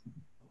are.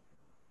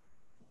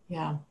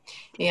 Yeah.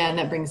 Yeah. And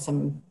that brings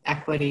some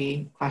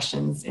equity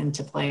questions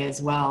into play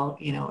as well.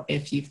 You know,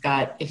 if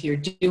you're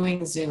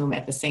doing Zoom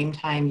at the same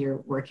time you're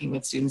working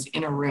with students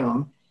in a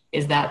room,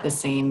 is that the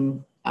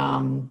same,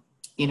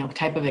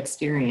 type of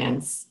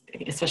experience,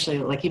 especially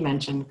like you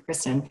mentioned,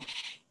 Kristen,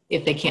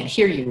 if they can't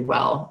hear you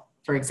well,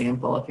 for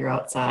example, if you're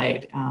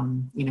outside,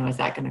 is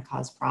that going to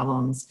cause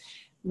problems?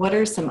 What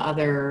are some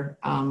other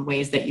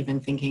ways that you've been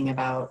thinking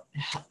about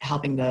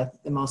helping the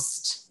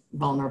most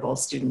vulnerable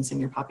students in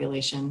your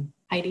population?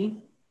 Heidi?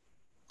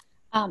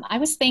 I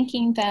was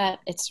thinking that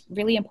it's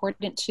really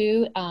important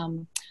too.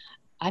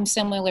 I'm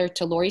similar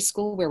to Lori's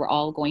school, where we're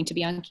all going to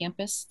be on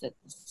campus.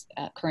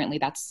 Currently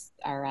that's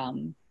our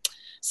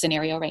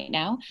scenario right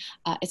now.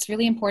 It's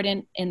really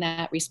important in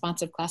that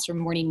responsive classroom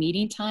morning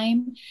meeting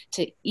time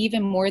to,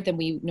 even more than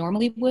we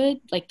normally would,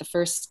 like the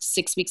first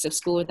 6 weeks of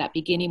school at that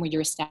beginning where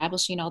you're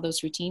establishing all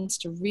those routines,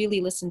 to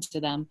really listen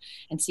to them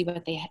and see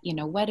what they,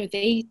 what are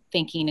they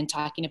thinking and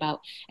talking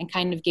about, and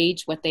kind of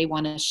gauge what they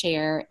want to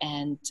share.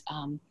 And,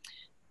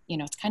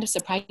 it's kind of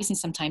surprising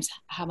sometimes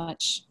how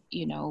much,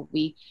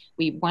 we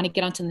want to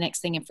get on to the next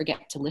thing and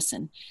forget to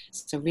listen.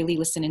 So really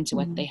listen into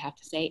what they have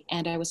to say.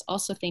 And I was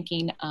also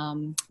thinking,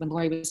 when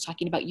Lori was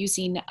talking about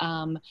using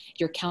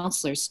your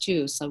counselors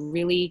too. So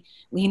really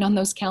lean on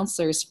those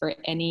counselors for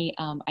any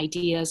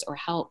ideas or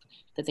help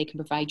that they can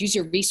provide. Use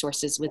your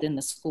resources within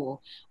the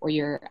school, or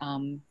your,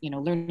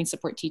 learning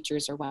support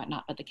teachers or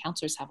whatnot. But the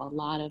counselors have a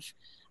lot of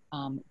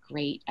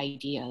great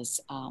ideas,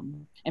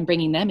 and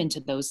bringing them into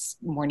those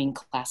morning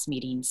class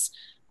meetings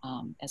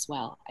as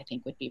well, I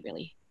think would be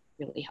really,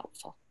 really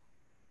helpful.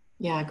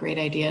 Yeah, great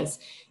ideas.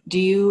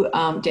 Do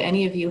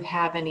any of you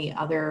have any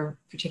other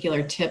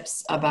particular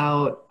tips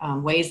about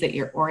ways that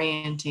you're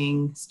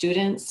orienting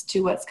students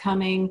to what's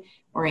coming,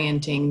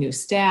 orienting new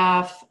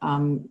staff?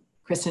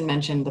 Kristen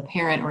mentioned the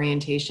parent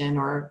orientation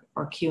or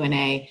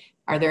Q&A.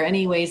 Are there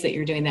any ways that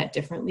you're doing that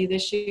differently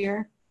this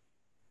year?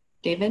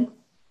 David?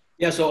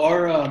 Yeah, so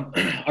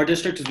our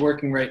district is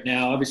working right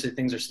now. Obviously,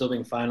 things are still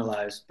being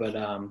finalized, but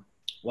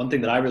one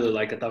thing that I really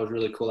like, I thought was a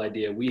really cool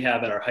idea. We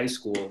have at our high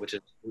school,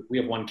 we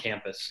have one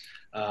campus,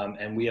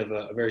 and we have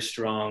a very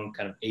strong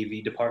kind of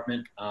AV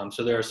department.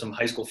 So there are some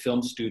high school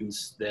film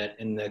students that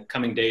in the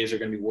coming days are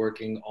going to be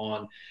working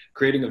on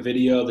creating a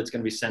video that's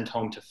going to be sent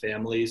home to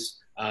families,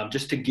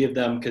 just to give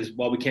them, because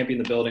while we can't be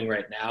in the building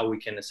right now, we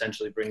can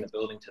essentially bring the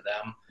building to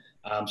them.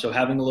 So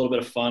having a little bit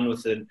of fun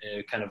with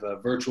a kind of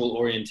a virtual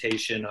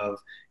orientation of,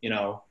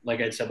 like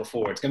I said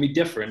before, it's going to be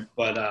different,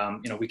 but,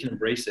 we can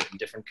embrace it, and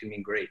different can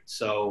mean great.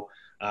 So,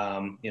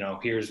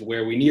 here's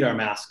where we need our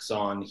masks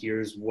on.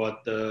 Here's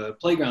what the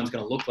playground's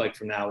going to look like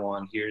from now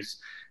on. Here's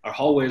our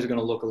hallways are going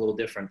to look a little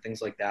different,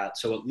 things like that.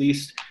 So at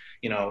least,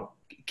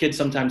 kids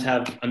sometimes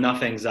have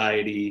enough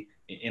anxiety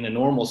in a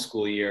normal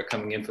school year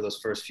coming in for those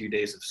first few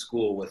days of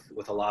school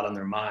with a lot on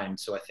their mind.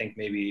 So I think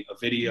maybe a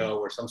video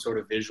or some sort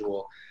of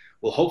visual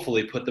will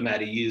hopefully put them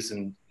at ease,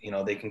 and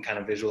they can kind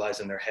of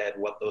visualize in their head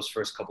what those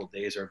first couple of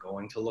days are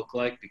going to look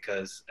like.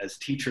 Because as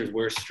teachers,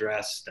 we're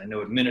stressed. I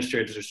know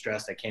administrators are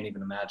stressed. I can't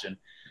even imagine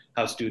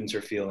how students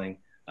are feeling.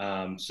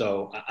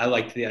 So I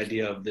liked the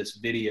idea of this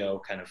video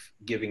kind of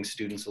giving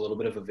students a little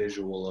bit of a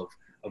visual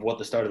of what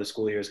the start of the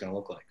school year is going to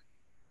look like.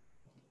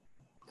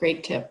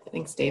 Great tip.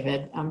 Thanks,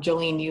 David.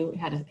 Jolene, you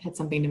had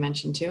something to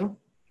mention too?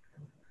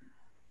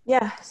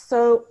 Yeah,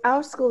 so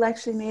our school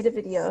actually made a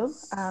video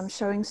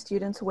showing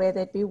students where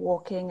they'd be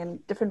walking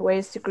and different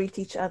ways to greet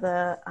each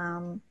other,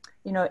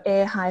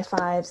 air high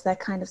fives, that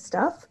kind of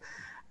stuff.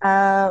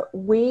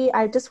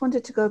 I just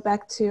wanted to go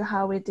back to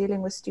how we're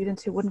dealing with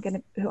students who aren't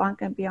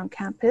going to be on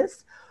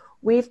campus.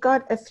 We've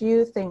got a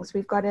few things.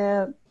 We've got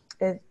a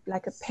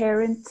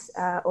parent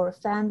or a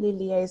family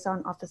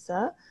liaison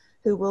officer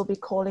who will be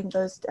calling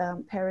those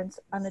parents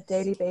on a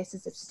daily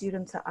basis if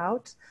students are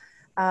out.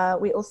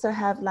 We also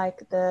have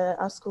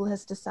our school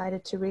has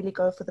decided to really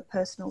go for the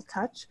personal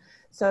touch.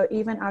 So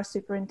even our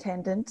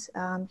superintendent,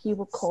 he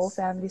will call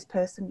families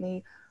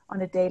personally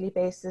on a daily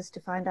basis to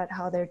find out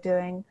how they're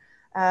doing.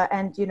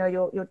 And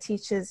your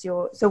teachers,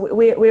 so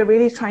we're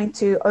really trying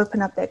to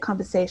open up that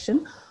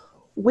conversation.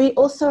 We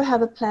also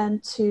have a plan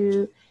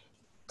to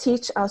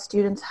teach our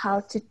students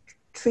how to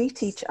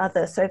treat each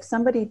other. So if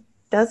somebody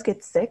does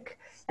get sick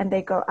and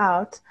they go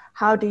out,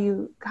 how do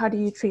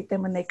you treat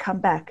them when they come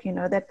back?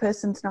 That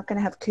person's not going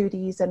to have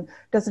cooties and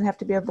doesn't have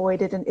to be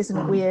avoided and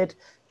isn't weird.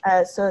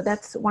 So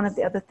that's one of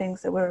the other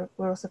things that we're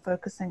also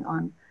focusing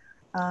on.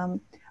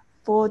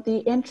 For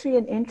the entry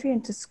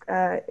into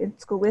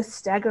school, we're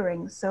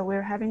staggering. So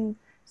we're having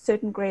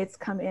certain grades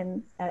come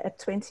in at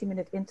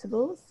 20-minute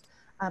intervals,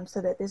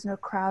 so that there's no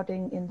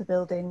crowding in the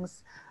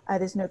buildings,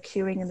 there's no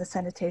queuing in the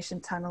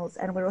sanitation tunnels,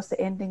 and we're also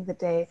ending the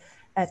day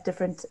at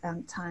different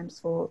times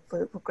for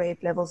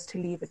grade levels to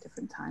leave at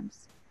different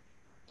times.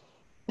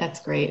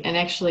 That's great. And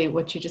actually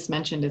what you just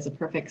mentioned is a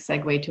perfect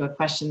segue to a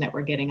question that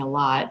we're getting a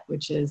lot,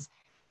 which is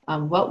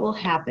what will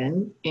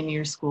happen in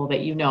your school that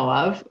you know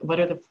of?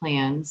 What are the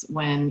plans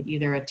when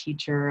either a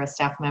teacher, a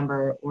staff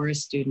member, or a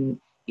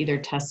student either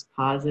tests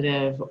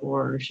positive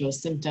or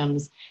shows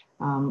symptoms?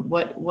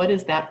 What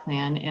is that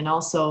plan? And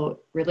also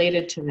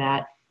related to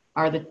that,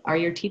 are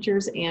your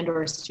teachers and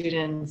or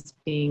students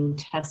being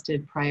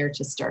tested prior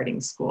to starting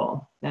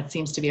school? That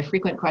seems to be a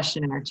frequent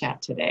question in our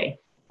chat today.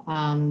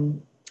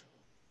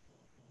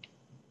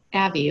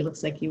 Abby, it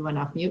looks like you went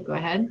off mute. Go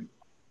ahead.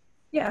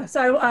 Yeah,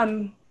 so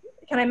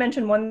can I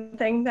mention one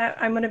thing that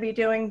I'm going to be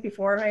doing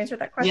before I answer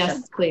that question?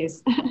 Yes,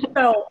 please.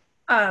 So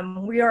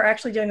we are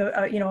actually doing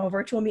a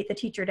virtual Meet the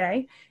Teacher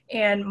Day,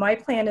 and my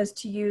plan is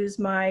to use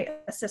my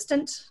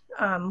assistant,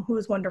 who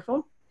is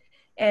wonderful,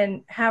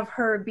 and have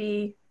her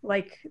be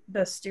like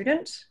the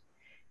student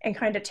and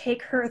kind of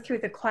take her through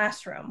the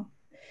classroom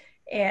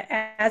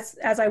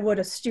as I would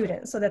a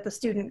student, so that the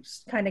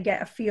students kind of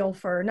get a feel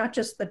for not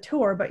just the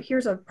tour, but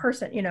here's a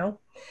person, so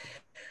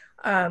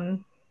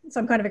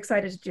I'm kind of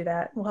excited to do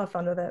that. We'll have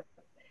fun with it.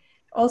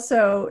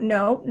 Also,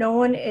 no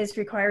one is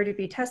required to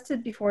be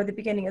tested before the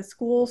beginning of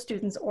school,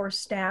 students or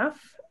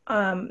staff.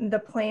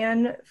 The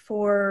plan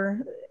for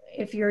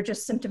if you're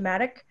just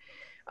symptomatic,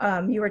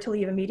 you are to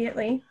leave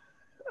immediately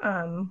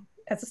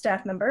as a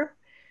staff member,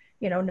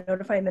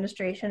 notify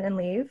administration and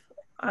leave.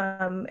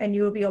 And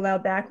you will be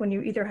allowed back when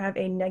you either have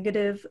a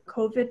negative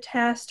COVID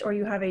test or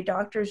you have a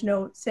doctor's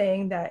note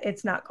saying that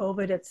it's not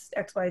COVID, it's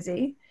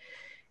XYZ.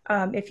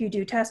 If you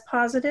do test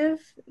positive,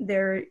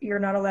 you're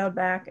not allowed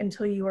back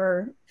until you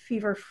are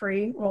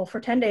fever-free, well, for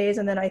 10 days,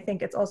 and then I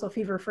think it's also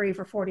fever-free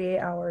for 48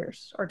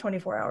 hours, or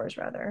 24 hours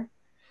rather.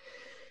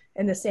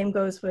 And the same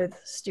goes with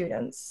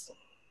students.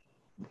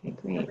 Okay,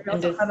 great. We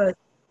also have a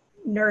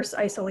nurse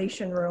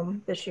isolation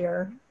room this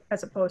year,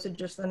 as opposed to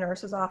just the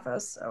nurse's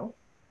office, so.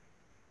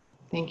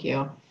 Thank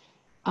you.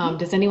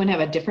 Does anyone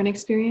have a different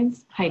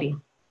experience? Heidi.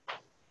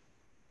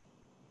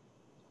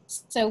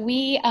 So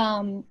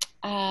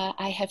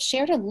I have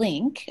shared a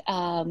link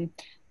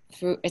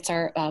it's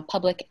our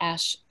public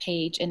ASH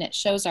page, and it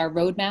shows our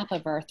roadmap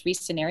of our 3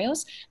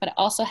 scenarios, but it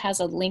also has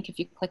a link. If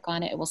you click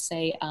on it, it will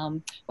say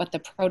what the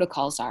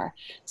protocols are.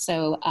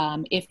 So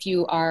if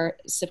you are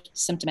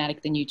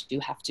symptomatic, then you do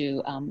have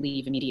to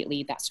leave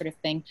immediately, that sort of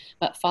thing.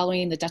 But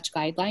following the Dutch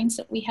guidelines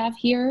that we have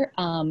here,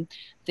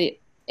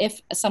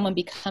 if someone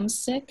becomes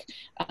sick,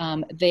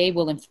 they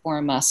will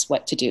inform us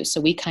what to do. So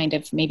we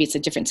maybe it's a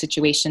different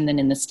situation than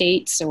in the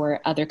States or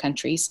other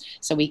countries.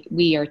 So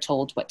we are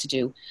told what to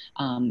do,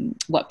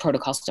 what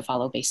protocols to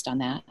follow based on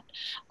that.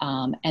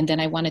 And then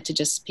I wanted to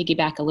just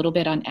piggyback a little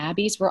bit on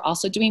Abby's. We're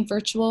also doing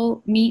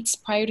virtual meets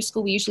prior to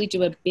school. We usually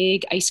do a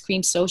big ice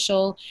cream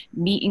social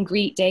meet and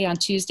greet day on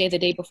Tuesday, the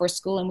day before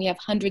school. And we have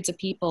hundreds of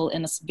people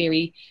in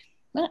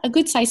a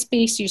good sized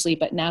space usually,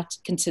 but now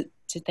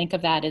to think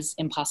of that is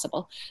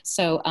impossible.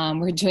 So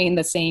we're doing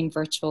the same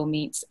virtual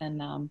meets,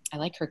 and I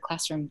like her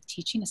classroom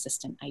teaching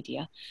assistant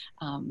idea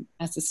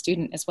as a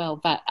student as well.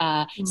 But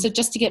so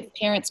just to get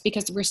parents,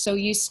 because we're so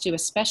used to,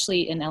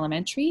 especially in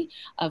elementary,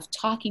 of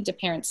talking to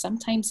parents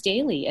sometimes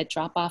daily at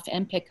drop off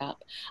and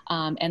pickup.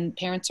 And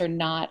parents are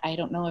not, I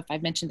don't know if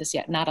I've mentioned this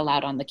yet, not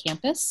allowed on the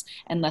campus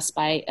unless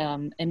by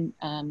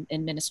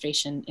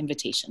administration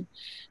invitation.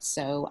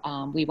 So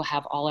we will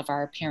have all of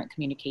our parent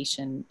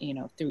communication,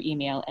 through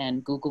email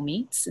and Google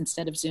Meet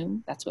instead of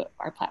Zoom. That's what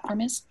our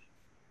platform is.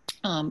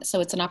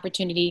 So it's an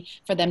opportunity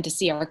for them to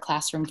see our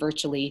classroom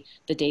virtually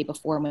the day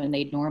before when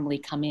they normally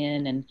come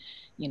in and,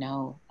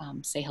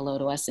 say hello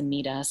to us and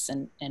meet us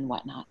and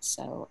whatnot.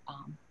 So,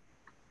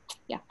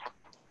 yeah.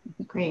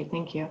 Great,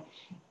 thank you.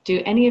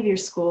 Do any of your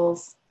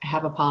schools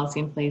have a policy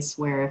in place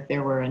where if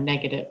there were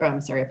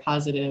a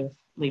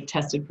positively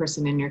tested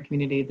person in your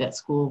community, that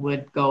school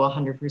would go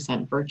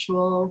 100%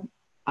 virtual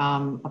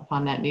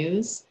upon that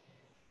news?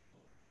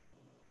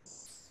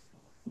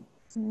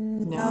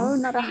 No,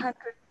 not 100.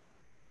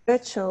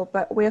 virtual,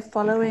 but we're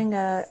following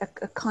a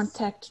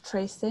contact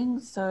tracing.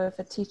 So if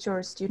a teacher or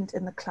a student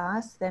in the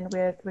class, then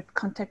we're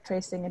contact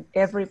tracing, and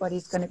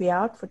everybody's going to be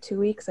out for 2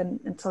 weeks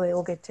until they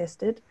all get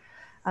tested.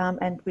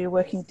 And we're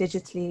working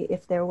digitally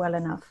if they're well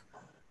enough.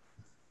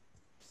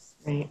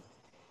 Great.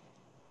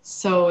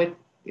 So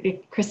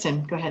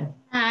Kristen, go ahead.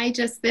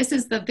 This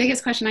is the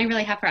biggest question I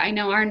really have for, I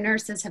know our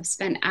nurses have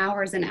spent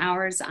hours and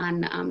hours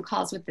on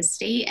calls with the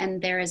state,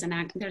 and there's a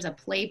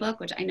playbook,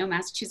 which I know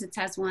Massachusetts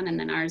has one, and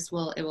then it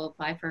will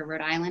apply for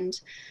Rhode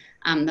Island.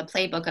 The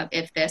playbook of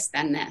if this,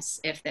 then this,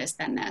 if this,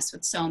 then this,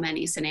 with so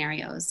many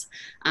scenarios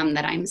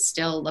that I'm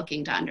still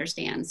looking to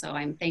understand. So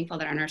I'm thankful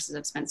that our nurses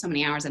have spent so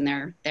many hours, and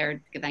they're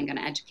then going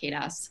to educate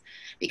us.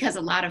 Because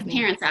a lot of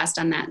parents asked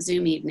on that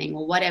Zoom evening,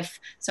 well, what if,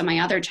 so my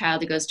other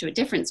child who goes to a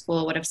different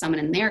school, what if someone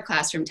in their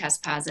classroom tests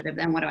positive?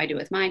 Then what do I do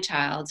with my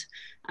child?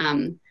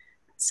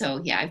 So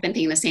yeah, I've been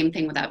thinking the same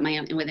thing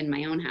within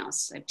my own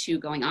house. I have 2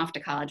 going off to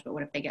college, but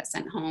what if they get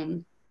sent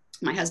home?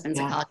 My husband's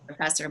a college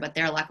professor, but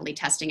they're luckily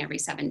testing every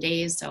 7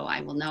 days. So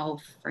I will know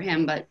for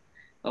him, but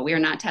we're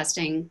not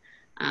testing.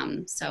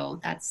 So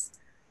that's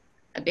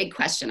a big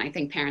question I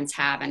think parents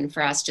have. And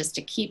for us just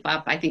to keep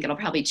up, I think it'll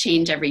probably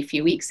change every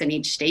few weeks in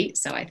each state.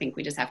 So I think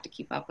we just have to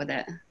keep up with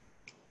it.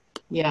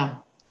 Yeah,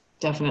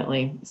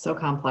 definitely. So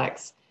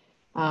complex.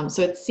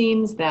 So it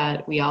seems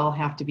that we all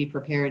have to be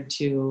prepared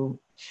to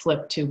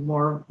flip to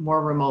more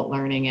remote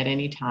learning at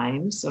any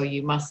time. So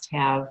you must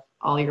have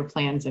all your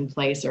plans in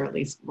place, or at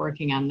least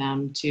working on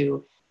them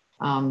to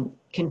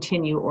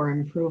continue or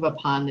improve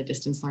upon the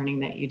distance learning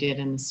that you did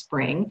in the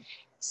spring.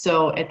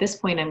 So at this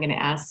point, I'm going to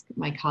ask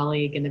my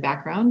colleague in the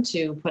background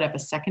to put up a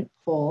second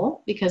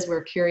poll, because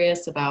we're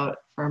curious about,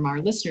 from our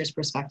listeners'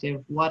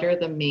 perspective, what are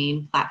the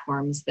main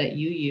platforms that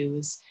you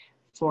use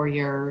for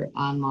your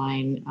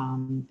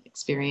online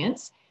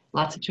experience?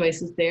 Lots of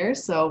choices there.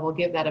 So we'll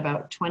give that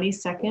about 20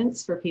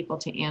 seconds for people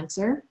to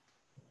answer.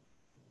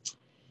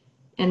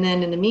 And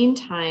then in the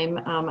meantime,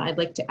 I'd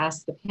like to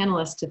ask the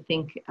panelists to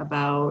think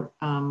about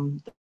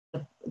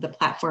the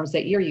platforms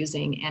that you're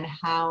using and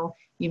how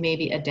you may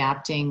be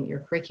adapting your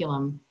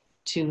curriculum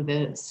to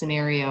the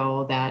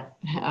scenario that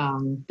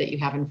you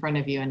have in front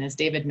of you. And as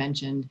David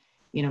mentioned,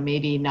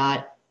 maybe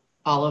not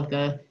all of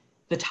the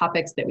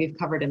topics that we've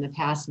covered in the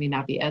past may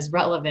not be as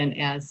relevant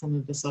as some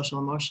of the social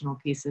emotional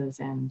pieces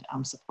and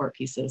support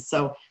pieces.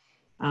 So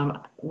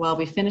while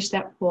we finish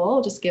that poll,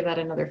 I'll just give that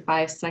another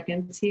 5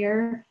 seconds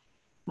here.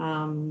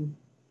 And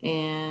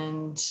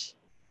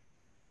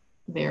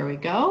there we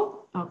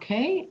go.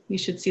 Okay, you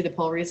should see the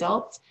poll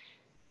results.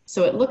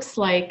 So it looks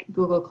like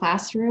Google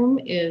Classroom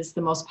is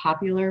the most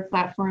popular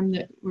platform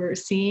that we're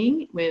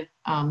seeing, with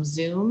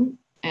Zoom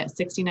at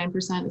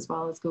 69%, as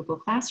well as Google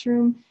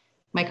Classroom,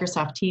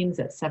 Microsoft Teams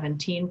at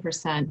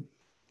 17%,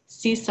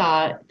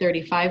 Seesaw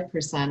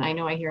 35%. I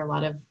know I hear a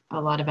lot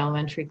of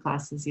elementary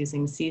classes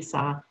using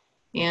Seesaw,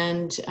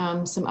 and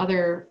some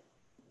other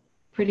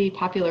pretty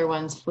popular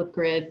ones,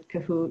 Flipgrid,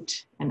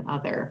 Kahoot, and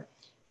other.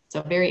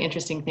 So very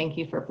interesting. Thank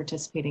you for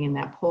participating in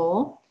that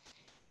poll.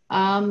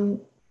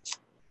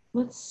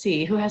 Let's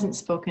see, who hasn't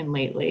spoken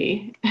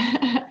lately?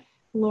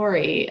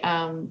 Lori,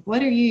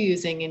 what are you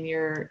using in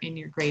your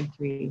grade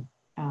 3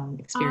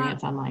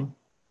 experience online?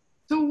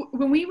 So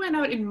when we went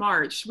out in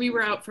March, we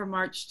were out from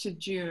March to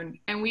June,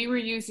 and we were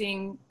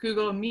using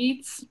Google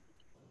Meets,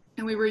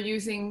 and we were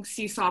using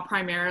Seesaw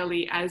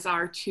primarily as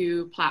our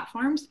 2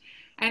 platforms.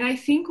 And I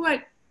think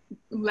what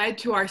led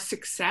to our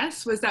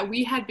success was that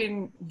we had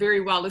been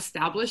very well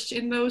established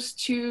in those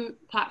 2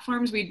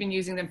 platforms. We'd been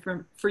using them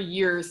for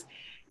years.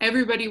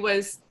 Everybody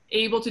was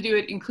able to do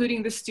it,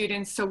 including the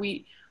students. So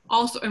we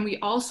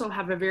also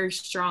have a very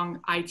strong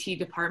IT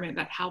department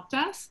that helped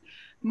us.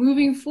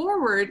 Moving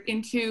forward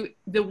into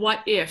the what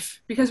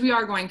if, because we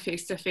are going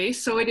face to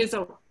face, so it is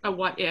a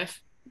what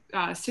if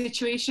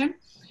situation.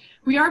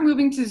 We are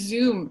moving to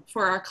Zoom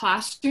for our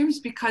classrooms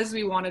because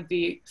we wanted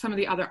some of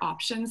the other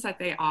options that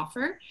they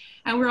offer.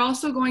 And we're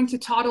also going to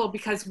Toddle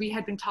because we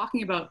had been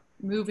talking about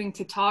moving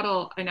to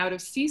Toddle and out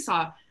of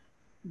Seesaw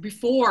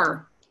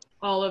before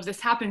all of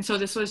this happened. So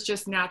this was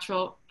just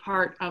natural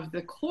part of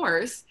the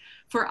course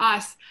for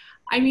us.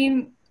 I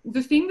mean,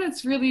 the thing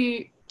that's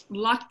really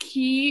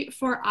lucky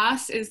for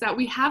us is that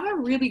we have a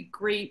really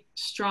great,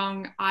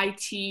 strong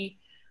IT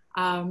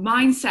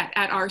mindset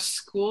at our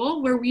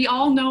school, where we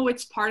all know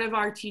it's part of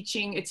our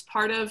teaching. It's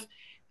part of,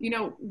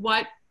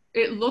 what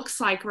it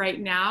looks like right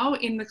now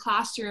in the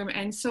classroom.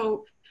 And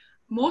so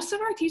most of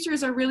our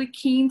teachers are really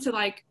keen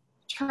to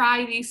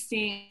try these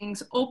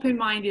things,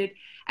 open-minded.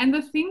 And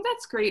the thing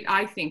that's great,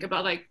 I think,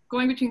 about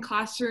going between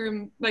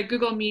classroom,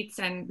 Google Meets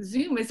and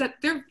Zoom, is that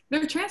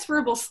they're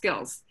transferable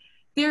skills.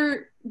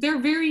 They're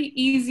very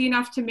easy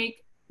enough to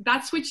make.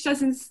 That switch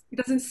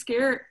doesn't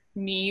scare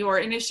me,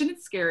 and it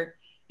shouldn't scare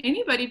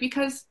anybody,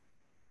 because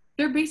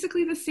they're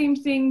basically the same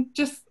thing,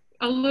 just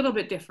a little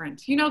bit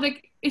different.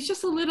 It's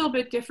just a little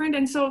bit different.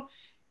 And so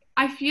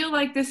I feel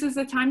like this is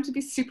the time to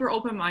be super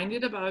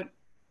open-minded about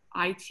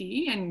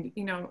IT and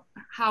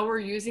how we're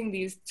using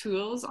these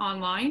tools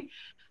online,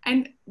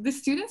 and the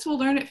students will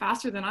learn it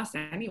faster than us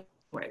anyways.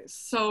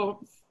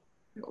 So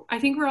I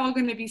think we're all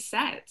going to be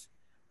set.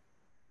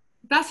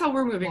 That's how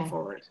we're moving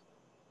forward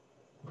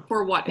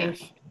for what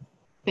if.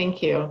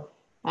 Thank you.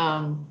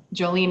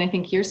 Jolene, I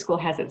think your school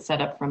has it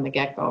set up from the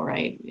get-go,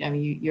 right? I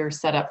mean, you're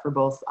set up for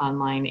both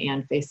online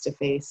and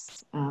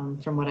face-to-face,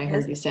 from what I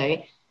heard you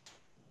say.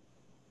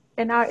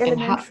 In our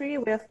elementary,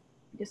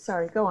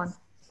 sorry, go on.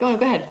 Go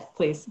ahead,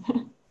 please.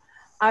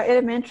 Our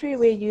elementary,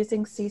 we're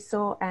using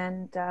Seesaw,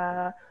 and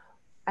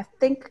I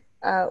think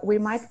we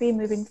might be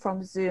moving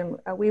from Zoom.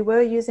 We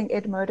were using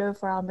Edmodo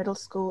for our middle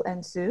school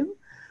and Zoom,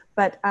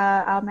 but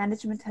our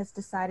management has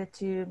decided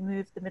to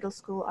move the middle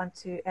school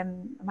onto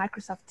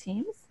Microsoft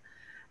Teams.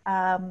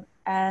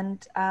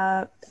 And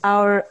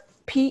our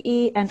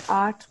PE and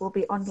art will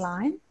be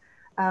online.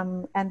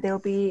 And there'll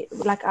be,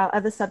 like our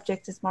other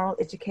subject is moral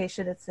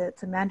education. It's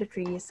a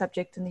mandatory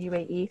subject in the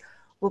UAE.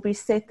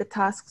 The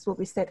tasks will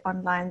be set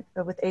online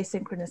with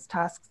asynchronous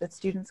tasks that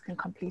students can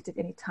complete at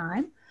any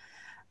time.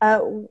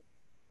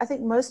 I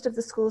think most of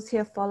the schools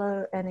here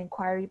follow an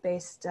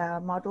inquiry-based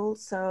model.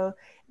 So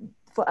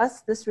for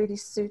us, this really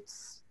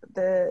suits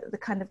the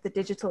kind of the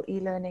digital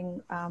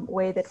e-learning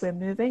way that we're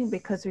moving,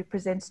 because we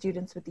present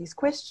students with these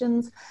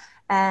questions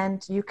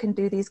and you can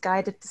do these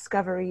guided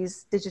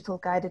discoveries, digital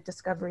guided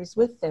discoveries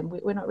with them.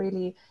 We're not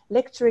really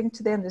lecturing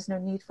to them. There's no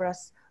need for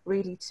us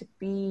really to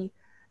be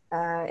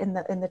in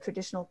the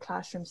traditional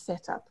classroom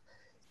setup.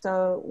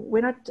 So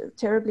we're not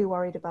terribly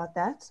worried about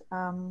that.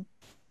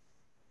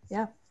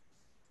 Yeah.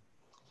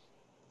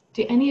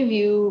 Do any of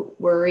you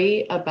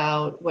worry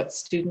about what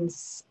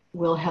students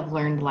will have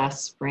learned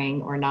last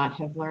spring or not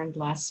have learned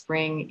last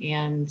spring,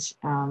 and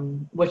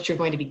what you're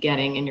going to be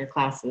getting in your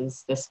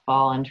classes this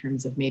fall in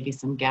terms of maybe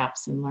some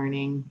gaps in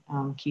learning,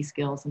 key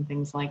skills and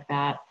things like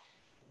that?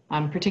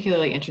 I'm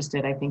particularly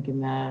interested, I think,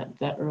 in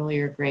the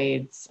earlier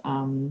grades,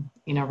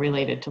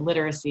 related to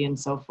literacy and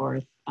so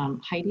forth.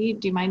 Heidi,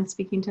 do you mind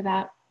speaking to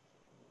that?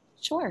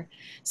 Sure.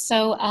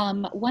 So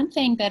one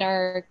thing that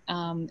our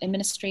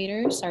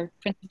administrators, our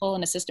principal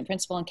and assistant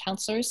principal and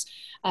counselors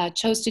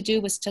chose to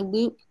do was to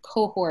loop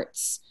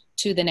cohorts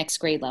to the next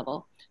grade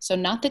level. So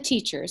not the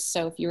teachers.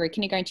 So if you're a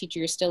kindergarten teacher,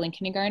 you're still in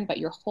kindergarten, but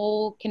your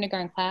whole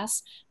kindergarten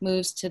class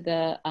moves to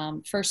the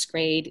first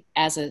grade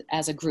as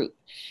a group,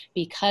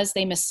 because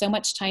they missed so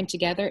much time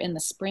together in the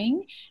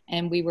spring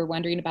and we were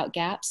wondering about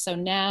gaps. So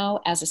now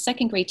as a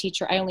second grade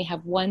teacher, I only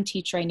have one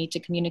teacher I need to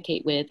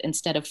communicate with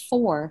instead of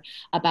four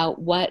about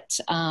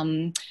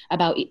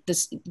about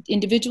the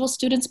individual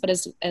students, but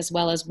as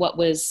well as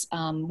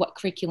what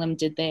curriculum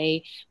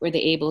were they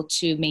able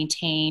to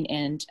maintain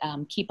and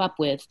keep up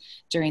with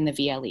during the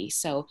VLE.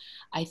 So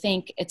I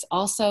think it's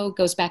also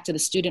goes back to the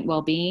student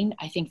well-being.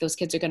 I think those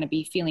kids are going to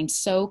be feeling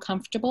so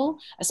comfortable,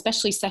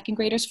 especially second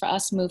graders for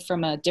us moved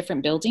from a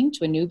different building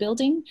to a new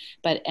building,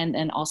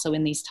 and also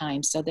in these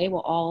times. So they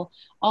will all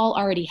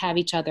already have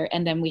each other.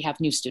 And then we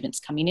have new students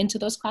coming into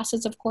those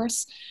classes, of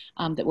course,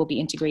 that will be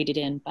integrated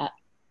in. But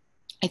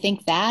I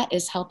think that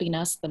is helping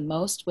us the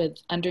most with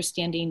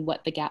understanding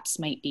what the gaps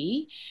might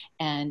be,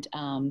 and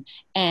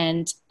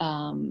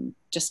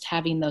just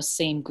having those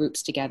same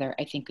groups together,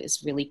 I think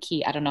is really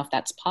key. I don't know if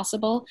that's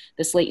possible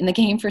this late in the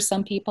game for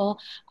some people.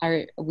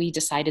 We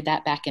decided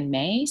that back in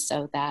May,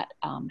 so that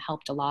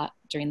helped a lot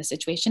during the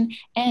situation.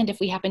 And if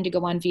we happen to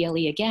go on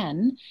VLE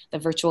again, the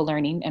virtual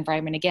learning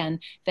environment again,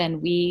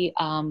 then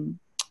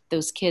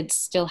those kids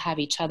still have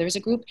each other as a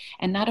group,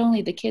 and not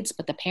only the kids,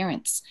 but the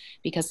parents,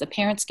 because the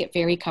parents get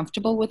very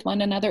comfortable with one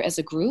another as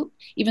a group,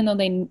 even though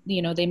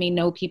they may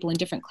know people in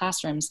different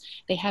classrooms,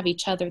 they have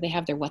each other, they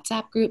have their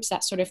WhatsApp groups,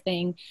 that sort of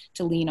thing,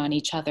 to lean on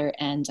each other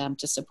and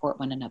to support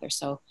one another.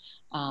 So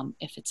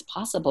if it's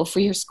possible for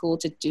your school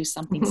to do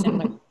something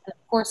similar,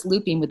 of course,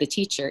 looping with the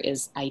teacher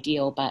is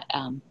ideal, but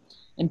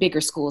in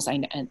bigger schools,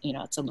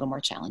 it's a little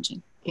more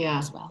challenging. Yeah,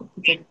 as well.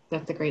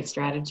 That's a great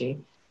strategy.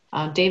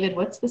 David,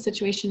 what's the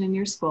situation in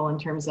your school in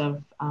terms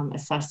of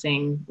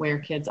assessing where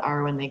kids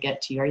are when they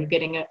get to you? Are you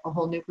getting a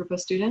whole new group of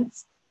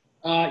students?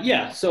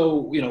 Yeah, so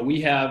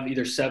we have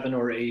either 7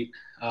 or 8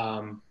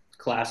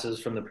 classes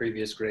from the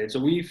previous grade.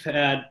 So we've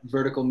had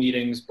vertical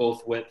meetings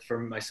both for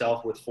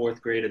myself with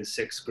 4th grade and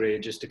 6th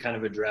grade, just to kind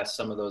of address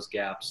some of those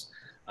gaps.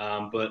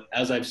 But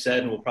as I've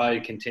said, and will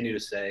probably continue to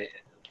say,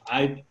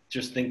 I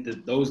just think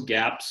that those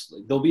gaps,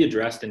 they'll be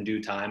addressed in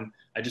due time.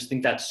 I just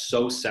think that's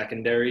so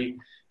secondary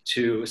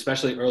to,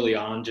 especially early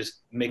on,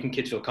 just making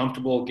kids feel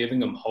comfortable, giving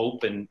them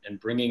hope, and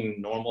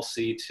bringing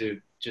normalcy to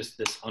just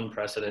this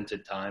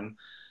unprecedented time.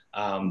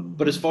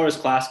 But as far as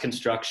class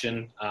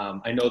construction,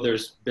 I know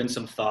there's been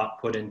some thought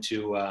put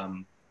into,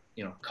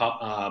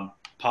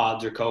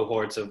 pods or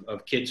cohorts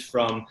of kids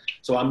from,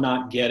 so I'm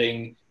not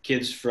getting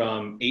kids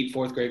from 8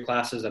 4th grade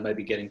classes, I might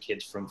be getting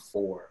kids from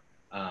 4.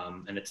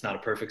 And it's not a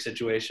perfect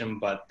situation,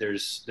 but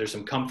there's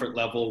some comfort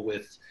level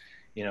with,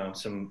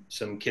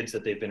 some kids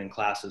that they've been in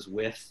classes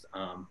with.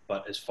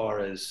 But as far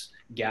as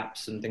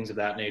gaps and things of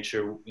that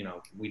nature,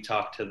 we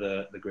talked to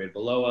the grade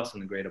below us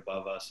and the grade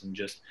above us, and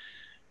just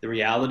the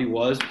reality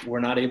was we're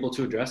not able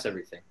to address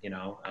everything.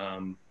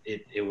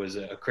 It was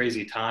a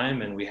crazy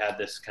time, and we had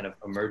this kind of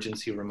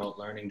emergency remote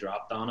learning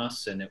dropped on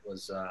us, and it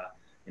was,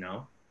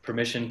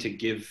 permission to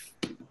give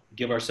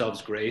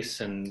ourselves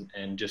grace and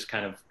just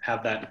kind of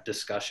have that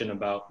discussion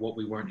about what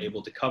we weren't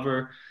able to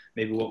cover,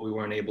 maybe what we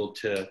weren't able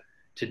to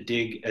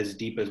dig as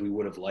deep as we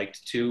would have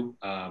liked to.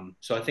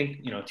 So I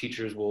think,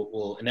 teachers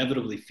will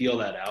inevitably feel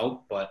that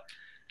out, but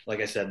like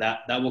I said,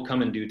 that will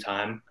come in due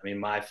time. I mean,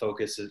 my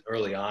focus is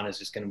early on is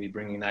just going to be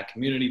bringing that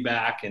community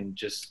back and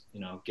just,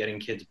 getting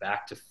kids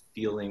back to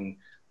feeling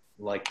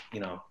like,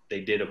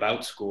 they did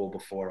about school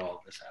before all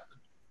of this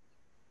happened.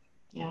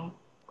 Yeah,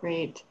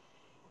 great.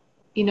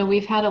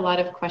 We've had a lot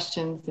of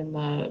questions in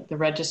the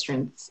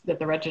registrants that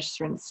the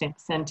registrants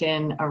sent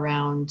in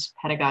around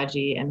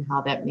pedagogy and how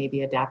that may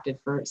be adapted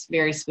for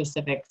very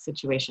specific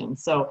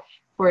situations. So,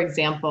 for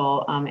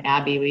example,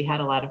 Abby, we had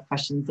a lot of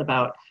questions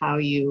about how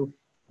you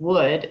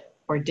would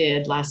or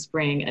did last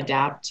spring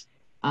adapt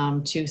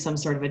to some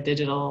sort of a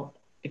digital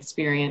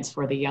experience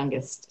for the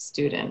youngest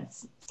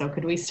students. So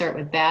could we start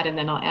with that? And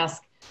then I'll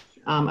ask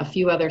a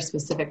few other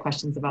specific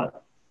questions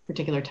about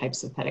particular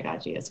types of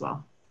pedagogy as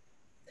well.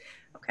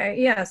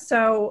 Okay, yeah,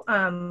 so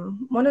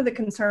one of the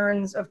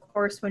concerns, of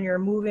course, when you're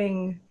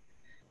moving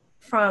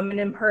from an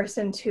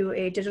in-person to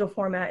a digital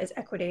format is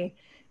equity.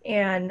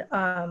 And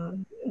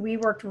we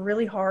worked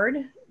really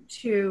hard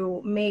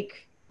to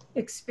make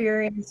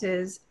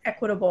experiences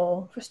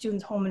equitable for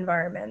students' home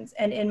environments.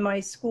 And in my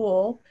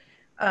school,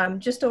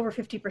 just over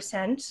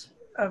 50%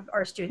 of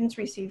our students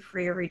receive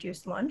free or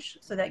reduced lunch.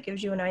 So that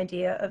gives you an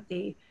idea of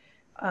the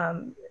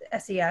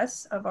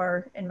SES of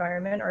our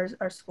environment,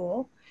 our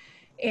school.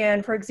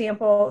 And for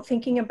example,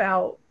 thinking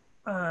about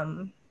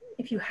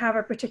if you have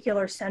a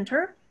particular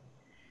center,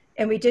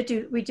 and we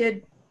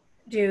did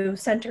do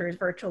centers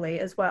virtually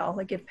as well,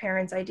 like give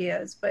parents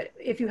ideas. But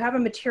if you have a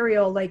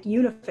material like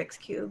Unifix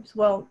cubes,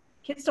 well,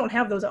 kids don't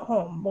have those at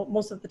home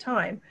most of the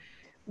time.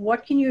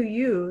 What can you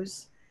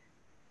use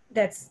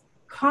that's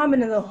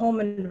common in the home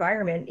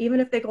environment, even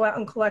if they go out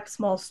and collect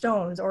small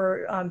stones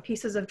or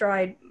pieces of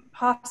dried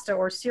pasta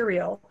or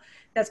cereal,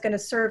 that's going to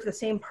serve the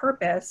same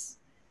purpose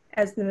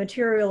as the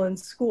material in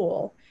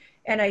school.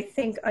 And I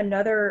think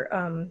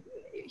another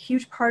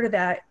huge part of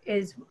that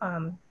is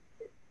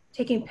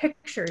taking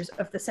pictures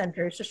of the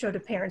centers to show to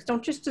parents.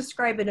 Don't just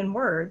describe it in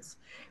words.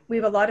 We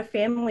have a lot of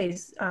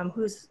families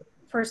whose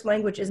first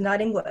language is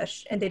not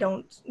English, and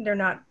they're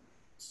not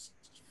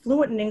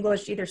fluent in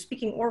English, either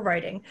speaking or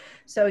writing.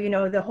 So,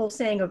 the whole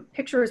saying of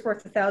picture is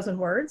worth 1,000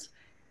 words.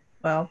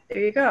 Well, there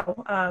you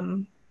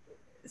go.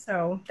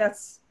 So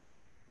that's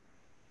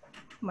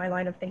my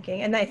line of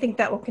thinking. And I think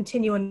that will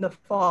continue in the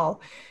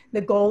fall. The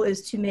goal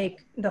is to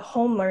make the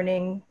home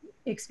learning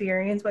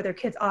experience, whether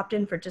kids opt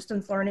in for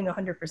distance learning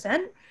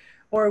 100%,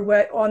 or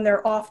what on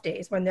their off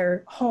days when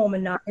they're home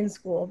and not in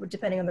school,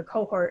 depending on the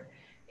cohort,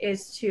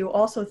 is to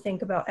also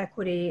think about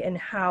equity and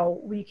how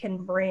we can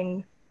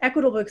bring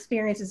equitable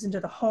experiences into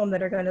the home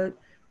that are going to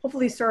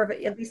hopefully serve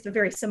at least a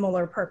very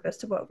similar purpose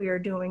to what we are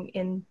doing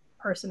in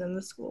person in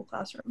the school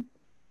classroom.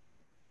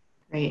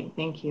 Great,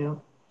 thank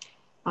you.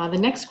 The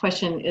next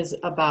question is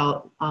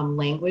about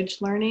language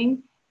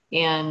learning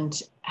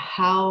and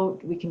how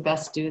we can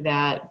best do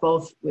that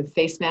both with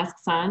face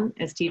masks on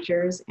as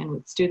teachers and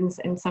with students,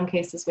 in some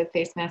cases with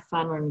face masks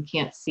on when we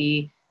can't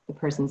see the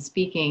person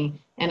speaking,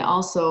 and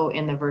also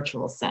in the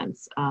virtual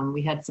sense.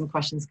 We had some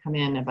questions come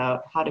in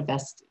about how to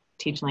best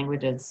teach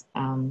languages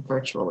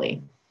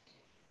virtually.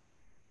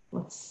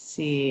 Let's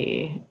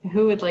see,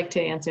 who would like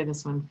to answer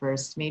this one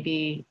first?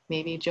 Maybe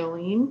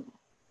Jolene?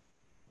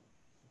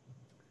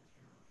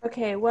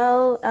 Okay,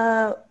 well,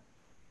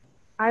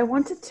 I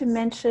wanted to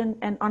mention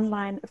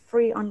a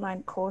free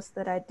online course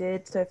that I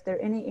did. So if there are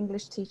any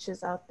English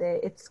teachers out there,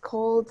 it's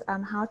called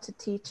How to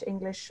Teach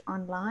English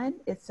Online.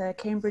 It's a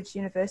Cambridge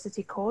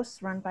University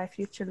course run by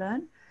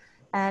FutureLearn,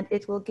 and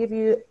it will give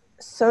you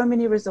so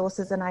many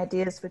resources and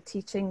ideas for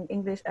teaching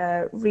English,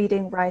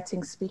 reading,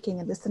 writing,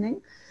 speaking, and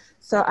listening.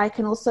 So I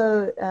can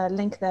also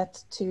link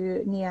that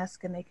to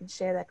NEASC, and they can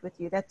share that with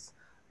you. That's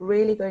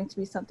really going to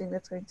be something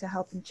that's going to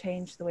help and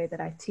change the way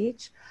that I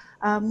teach.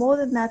 More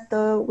than that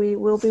though, we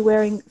will be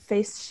wearing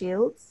face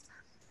shields,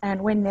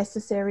 and when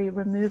necessary,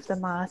 remove the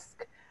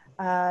mask.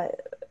 But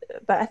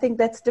I think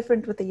that's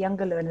different with the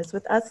younger learners.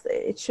 With us,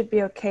 it should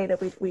be okay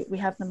that we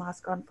have the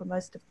mask on for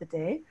most of the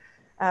day,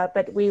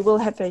 but we will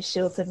have face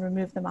shields and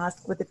remove the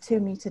mask with a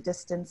 2-meter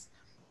distance,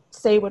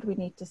 say what we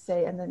need to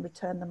say, and then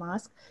return the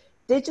mask.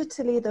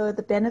 Digitally though,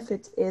 the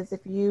benefit is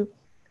if you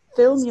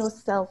film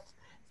yourself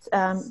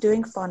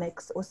doing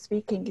phonics or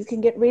speaking, you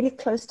can get really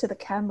close to the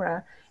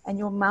camera and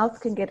your mouth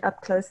can get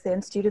up close there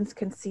and students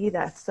can see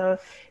that. So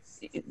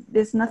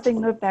there's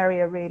no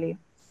barrier really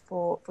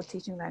for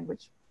teaching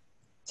language.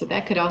 So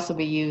that could also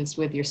be used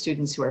with your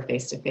students who are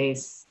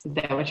face-to-face. Is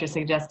that what you're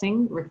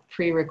suggesting?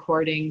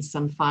 Pre-recording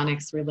some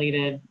phonics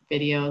related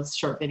videos,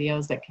 short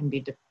videos that can be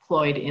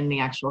deployed in the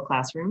actual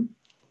classroom?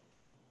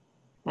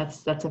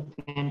 That's a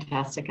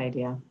fantastic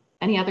idea.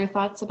 Any other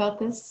thoughts about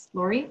this,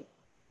 Lori?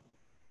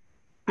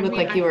 You look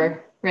like you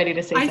were ready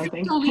to say something. I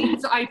think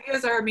Jolene's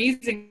ideas are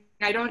amazing.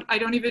 I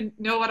don't even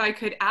know what I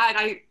could add.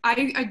 I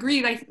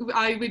agree.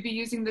 I would be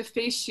using the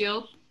face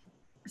shield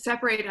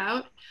separate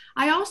out.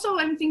 I also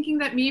am thinking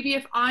that maybe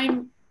if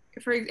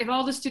if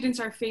all the students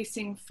are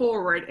facing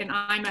forward and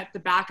I'm at the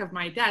back of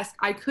my desk,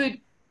 I could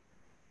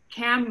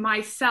cam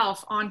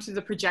myself onto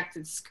the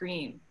projected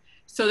screen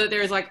so that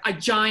there's like a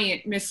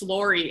giant Miss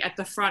Lori at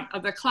the front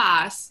of the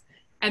class,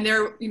 and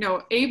they're, you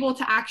know, able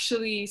to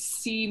actually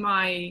see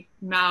my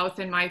mouth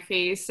and my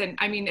face. And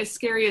I mean, as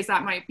scary as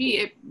that might be,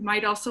 it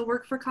might also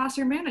work for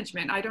classroom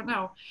management. I don't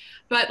know.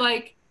 But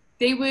like,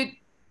 they would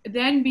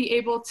then be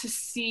able to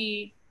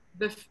see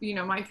the, you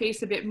know, my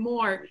face a bit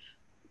more.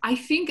 I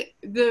think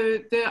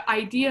the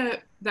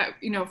idea that,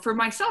 you know, for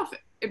myself,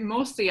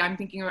 mostly I'm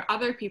thinking of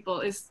other people,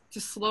 is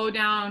to slow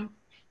down,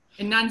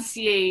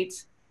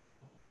 enunciate.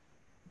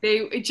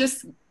 It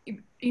just,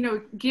 you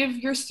know, give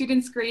your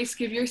students grace,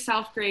 give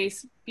yourself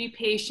grace, be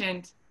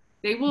patient.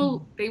 They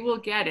will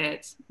get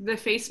it. The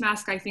face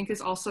mask, I think,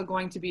 is also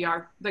going to be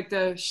like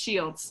the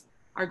shields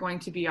are going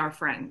to be our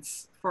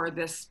friends for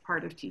this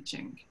part of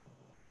teaching.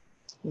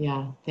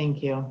 Yeah,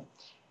 thank you.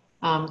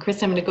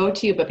 Chris, I'm going to go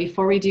to you, but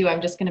before we do,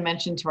 I'm just going to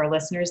mention to our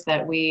listeners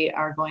that we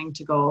are going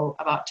to go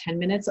about 10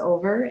 minutes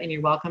over, and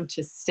you're welcome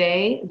to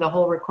stay. The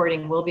whole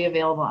recording will be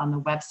available on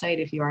the website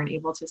if you aren't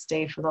able to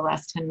stay for the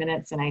last 10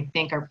 minutes, and I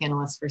thank our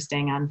panelists for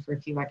staying on for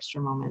a few extra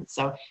moments.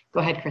 So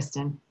go ahead,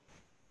 Kristen.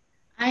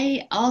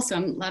 I also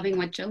am loving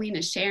what Jolene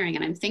is sharing,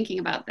 and I'm thinking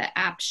about the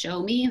app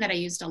Show Me that I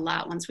used a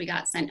lot once we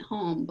got sent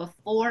home.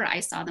 Before I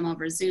saw them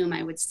over Zoom,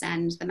 I would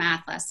send the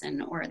math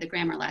lesson or the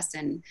grammar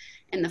lesson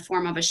in the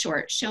form of a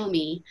short Show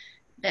Me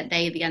that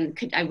they then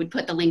I would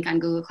put the link on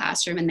Google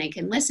Classroom and they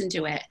can listen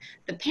to it.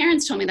 The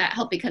parents told me that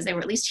helped because they were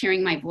at least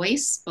hearing my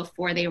voice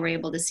before they were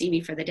able to see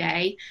me for the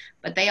day.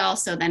 But they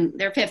also then,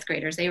 they're fifth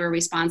graders, they were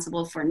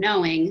responsible for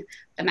knowing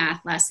the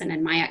math lesson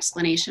and my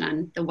explanation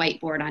on the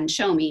whiteboard on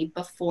Show Me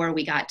before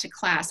we got to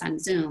class on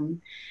Zoom.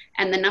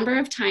 And the number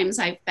of times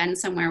I've been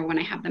somewhere when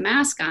I have the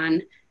mask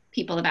on,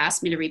 people have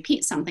asked me to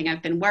repeat something.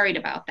 I've been worried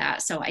about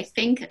that. So I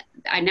think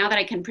now that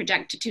I can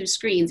project to 2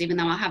 screens, even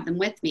though I'll have them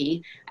with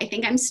me, I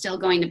think I'm still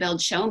going to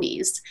build Show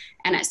Me's.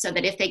 And so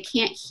that if they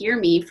can't hear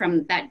me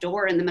from that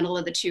door in the middle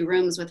of the 2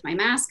 rooms with my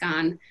mask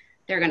on,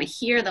 they're going to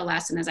hear the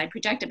lesson as I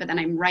project it, but then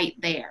I'm right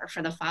there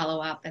for the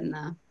follow-up and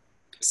the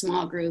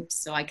small groups.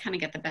 So I kind of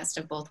get the best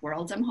of both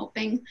worlds, I'm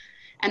hoping.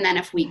 And then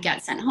if we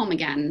get sent home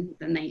again,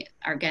 then they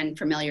are again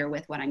familiar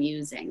with what I'm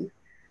using.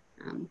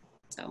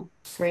 So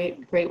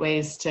great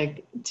ways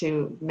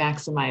to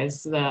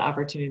maximize the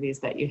opportunities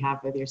that you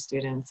have with your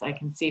students. I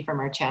can see from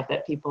our chat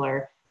that people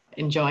are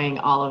enjoying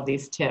all of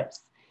these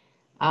tips.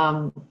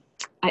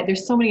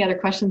 There's so many other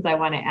questions I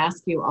want to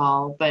ask you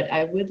all, but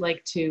I would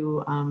like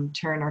to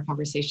turn our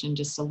conversation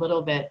just a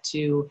little bit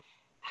to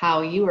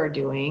how you are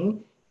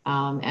doing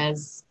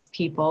as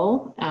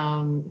people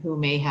who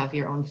may have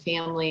your own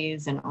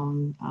families and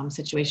own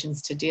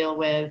situations to deal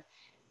with.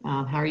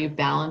 How are you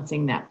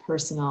balancing that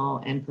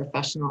personal and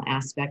professional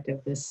aspect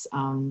of this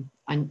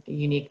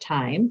unique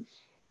time?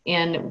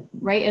 And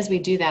right as we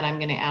do that, I'm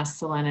going to ask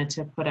Selena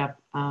to put up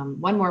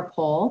one more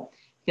poll,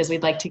 because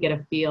we'd like to get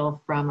a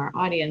feel from our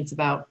audience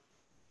about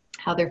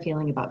how they're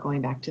feeling about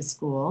going back to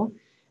school.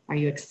 Are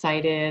you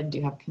excited? Do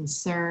you have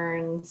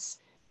concerns?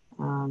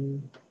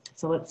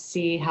 So let's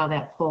see how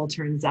that poll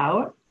turns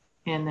out.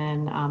 And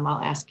then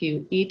I'll ask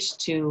you each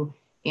to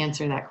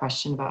answer that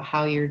question about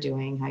how you're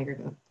doing, how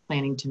you're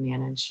planning to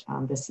manage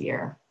this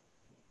year.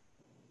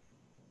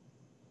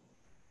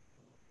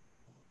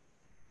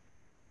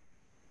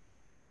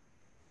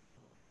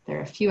 There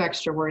are a few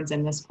extra words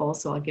in this poll,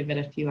 so I'll give it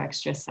a few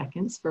extra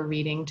seconds for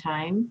reading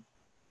time.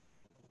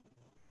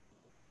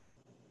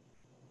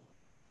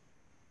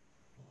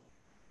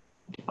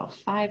 About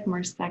 5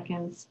 more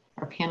seconds.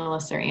 Our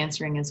panelists are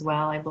answering as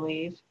well, I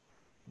believe.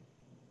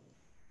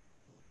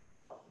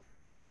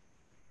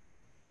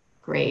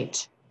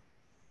 Great.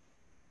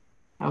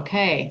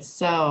 Okay,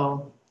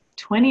 so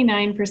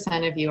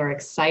 29% of you are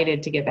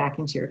excited to get back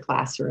into your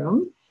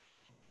classroom.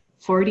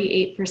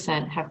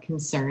 48% have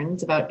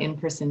concerns about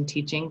in-person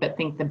teaching, but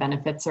think the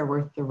benefits are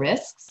worth the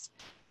risks.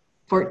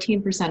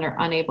 14% are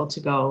unable to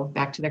go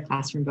back to their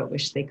classroom, but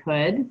wish they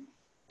could.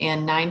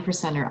 And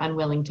 9% are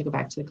unwilling to go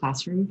back to the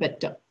classroom, but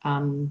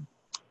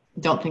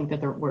don't think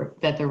that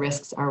the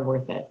risks are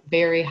worth it.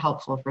 Very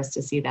helpful for us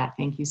to see that.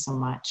 Thank you so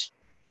much.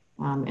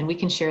 And we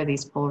can share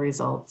these poll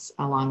results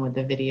along with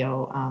the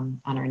video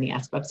on our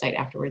NEASC website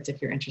afterwards if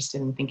you're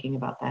interested in thinking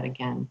about that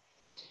again.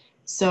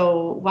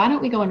 So why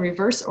don't we go in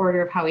reverse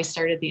order of how we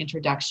started the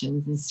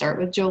introductions, and start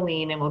with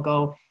Jolene, and we'll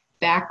go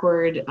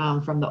backward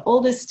from the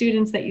oldest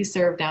students that you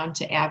serve down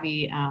to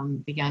Abby,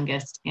 the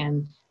youngest.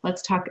 And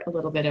let's talk a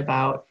little bit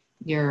about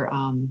your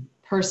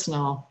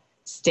personal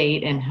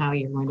state and how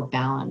you're going to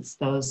balance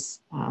those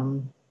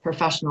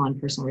professional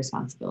and personal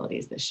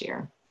responsibilities this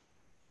year.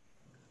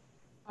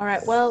 All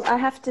right, well, I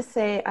have to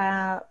say,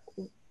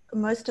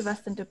 most of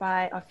us in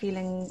Dubai are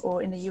feeling,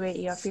 or in the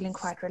UAE are feeling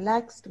quite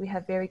relaxed. We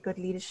have very good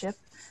leadership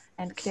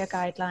and clear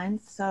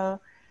guidelines. So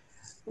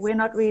we're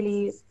not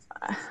really,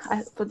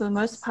 for the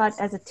most part,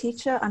 as a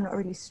teacher, I'm not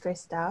really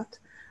stressed out.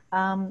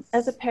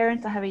 As a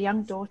parent, I have a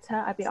young daughter.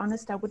 I'll be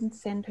honest, I wouldn't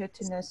send her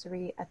to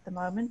nursery at the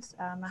moment.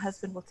 My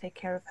husband will take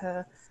care of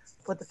her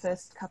for the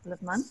first couple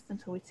of months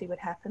until we see what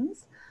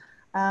happens.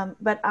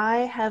 But I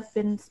have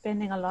been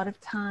spending a lot of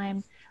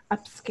time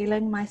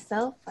upskilling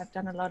myself. I've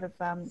done a lot of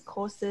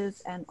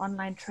courses and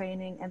online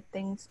training and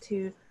things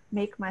to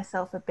make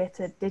myself a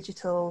better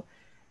digital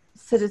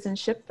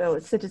citizenship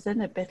or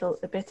citizen, a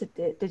better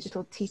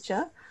digital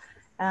teacher.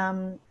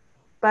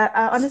 But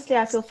honestly,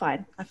 I feel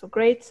fine. I feel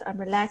great. I'm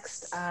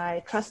relaxed.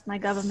 I trust my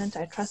government.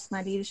 I trust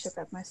my leadership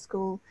at my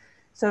school.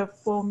 So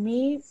for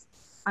me,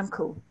 I'm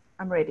cool.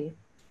 I'm ready.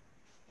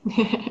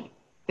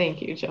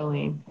 Thank you,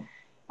 Jolene.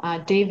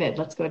 David,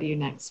 let's go to you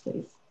next,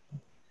 please.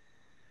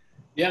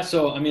 Yeah,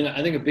 so I mean,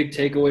 I think a big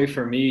takeaway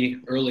for me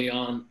early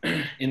on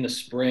in the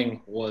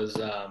spring was,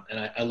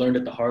 and I learned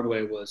it the hard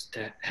way, was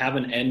to have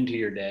an end to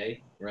your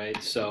day,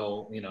 right?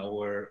 So, you know,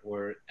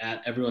 we're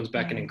at everyone's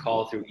beck and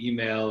call through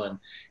email, and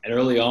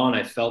early on,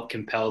 I felt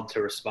compelled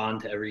to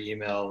respond to every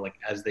email like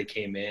as they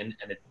came in,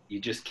 and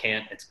you just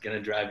can't. It's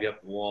gonna drive you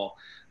up the wall.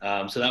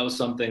 So that was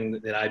something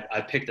that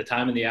I picked a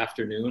time in the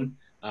afternoon.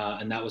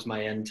 And that was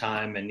my end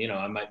time. And, you know,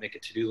 I might make a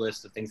to-do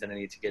list of things that I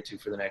need to get to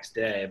for the next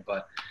day.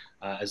 But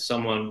as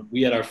someone,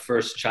 we had our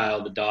first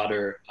child, a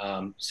daughter,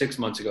 6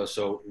 months ago,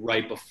 so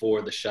right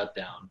before the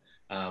shutdown.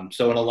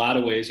 So in a lot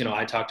of ways, you know,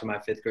 I talked to my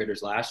fifth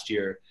graders last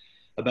year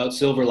about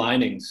silver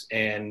linings.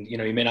 And, you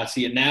know, you may not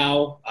see it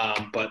now,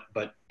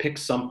 but pick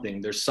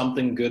something. There's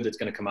something good that's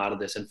going to come out of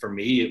this. And for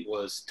me, it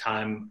was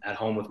time at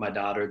home with my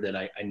daughter that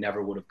I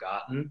never would have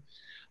gotten.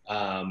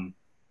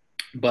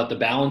 But the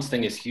balance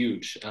thing is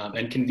huge.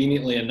 And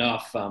conveniently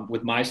enough,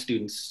 with my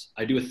students,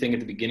 I do a thing at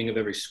the beginning of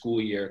every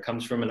school year. It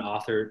comes from an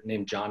author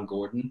named John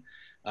Gordon.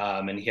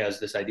 And he has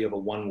this idea of a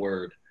one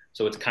word.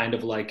 So it's kind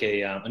of like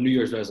a New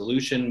Year's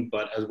resolution.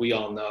 But as we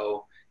all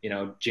know, you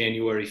know,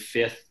 January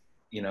 5th,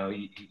 you know,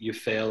 you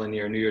fail in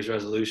your New Year's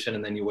resolution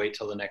and then you wait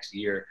till the next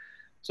year.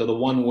 So the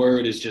one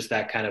word is just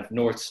that kind of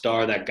North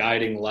Star, that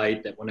guiding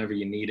light that whenever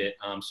you need it.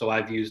 So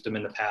I've used them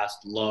in the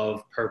past,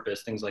 love,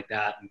 purpose, things like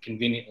that. And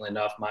conveniently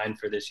enough, mine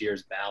for this year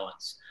is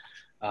balance.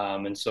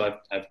 And so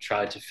I've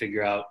tried to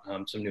figure out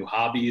some new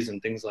hobbies and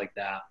things like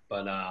that.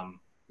 But,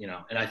 you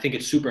know, and I think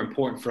it's super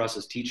important for us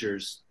as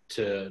teachers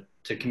to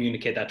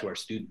communicate that to our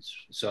students.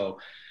 So,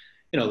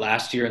 you know,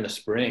 last year in the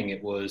spring,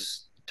 it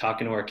was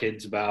talking to our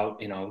kids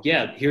about, you know,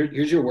 yeah,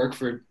 here's your work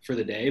for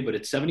the day, but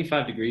it's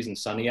 75 degrees and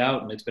sunny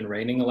out and it's been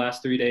raining the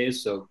last 3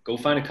 days. So go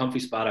find a comfy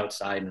spot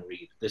outside and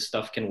read. This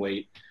stuff can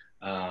wait,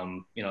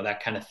 you know,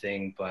 that kind of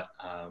thing. But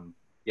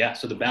yeah,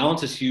 so the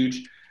balance is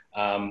huge.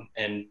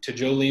 And to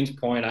Jolene's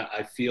point,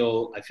 I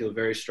feel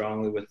very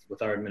strongly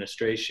with our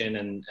administration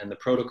and the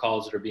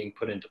protocols that are being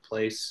put into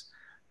place.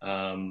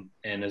 And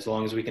as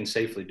long as we can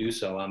safely do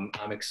so,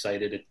 I'm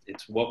excited.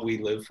 It's what we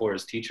live for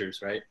as teachers,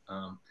 right?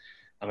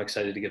 I'm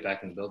excited to get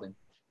back in the building.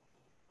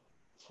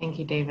 Thank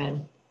you,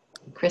 David.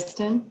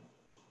 Kristen?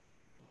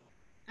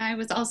 I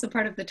was also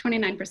part of the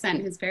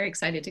 29% who's very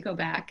excited to go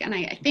back. And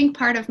I think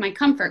part of my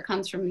comfort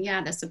comes from,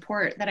 the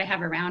support that I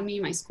have around me.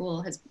 My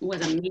school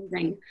was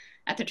amazing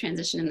at the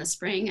transition in the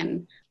spring,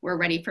 and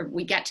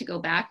we get to go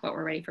back, but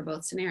we're ready for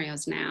both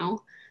scenarios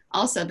now.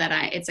 Also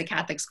that it's a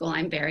Catholic school.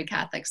 I'm very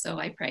Catholic, so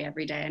I pray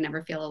every day. I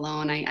never feel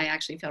alone. I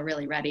actually feel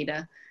really ready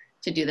to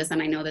do this.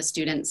 And I know the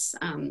students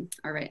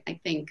are, I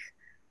think,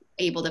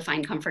 able to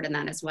find comfort in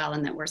that as well,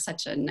 and that we're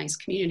such a nice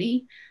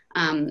community.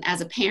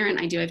 As a parent,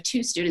 I do have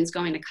 2 students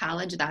going to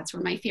college. That's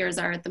where my fears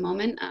are at the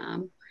moment.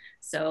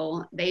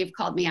 So they've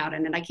called me out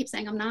on it. I keep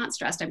saying I'm not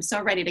stressed. I'm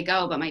so ready to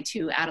go. But my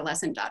 2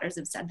 adolescent daughters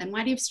have said, then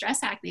why do you have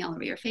stress acne all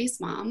over your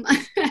face, Mom?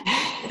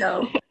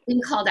 So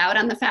being called out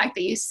on the fact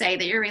that you say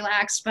that you're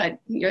relaxed, but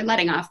you're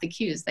letting off the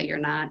cues that you're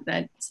not.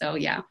 So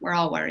yeah, we're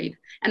all worried.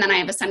 And then I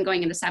have a son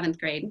going into 7th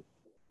grade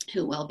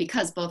who will,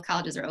 because both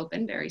colleges are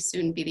open, very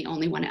soon be the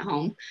only one at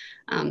home.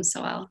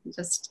 So I'll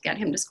just get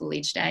him to school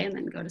each day and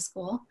then go to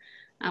school.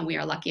 We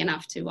are lucky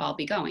enough to all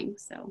be going,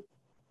 so.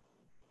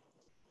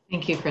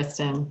 Thank you,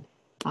 Kristen.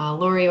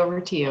 Lori,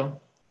 over to you.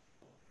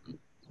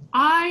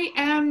 I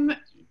am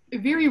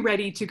very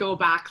ready to go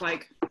back,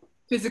 like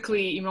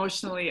physically,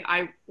 emotionally.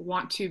 I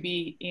want to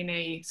be in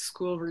a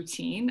school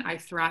routine. I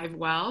thrive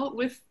well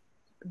with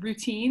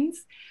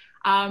routines,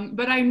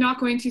 but I'm not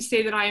going to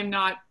say that I am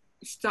not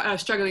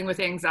struggling with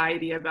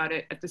anxiety about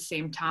it at the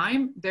same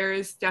time. There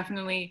is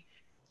definitely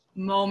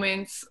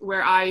moments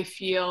where I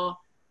feel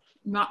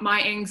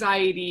my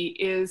anxiety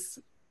is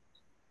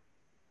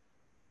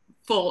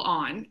full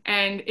on,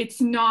 and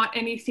it's not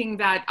anything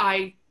that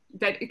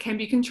it can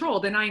be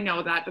controlled. And I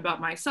know that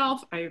about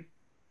myself. I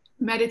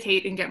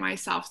meditate and get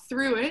myself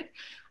through it.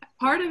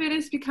 Part of it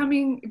is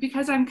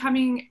because I'm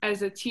coming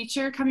as a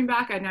teacher, coming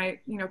back, and I,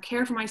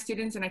 care for my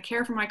students and I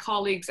care for my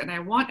colleagues and I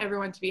want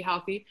everyone to be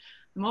healthy.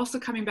 I'm also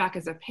coming back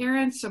as a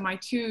parent. So my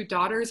 2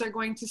 daughters are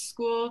going to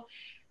school,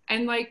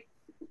 and like,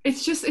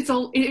 it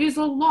is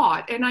a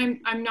lot. And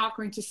I'm not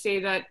going to say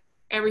that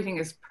everything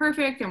is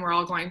perfect and we're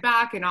all going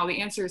back and all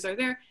the answers are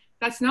there.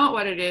 That's not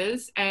what it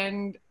is.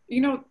 And,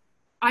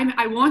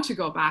 I want to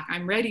go back.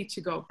 I'm ready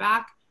to go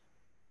back.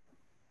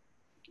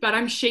 but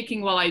I'm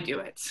shaking while I do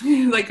it.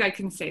 Like, I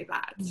can say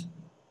that.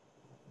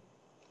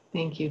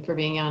 Thank you for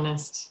being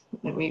honest.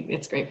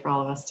 It's great for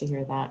all of us to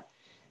hear that.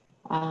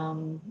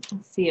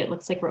 Let's see, it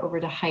looks like we're over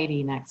to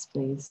Heidi next,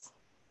 please.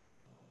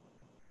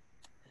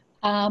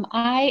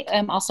 I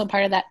am also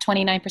part of that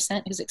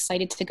 29% who's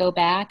excited to go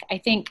back. I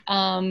think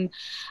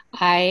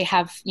I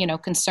have,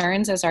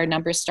 concerns as our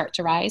numbers start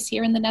to rise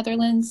here in the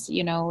Netherlands.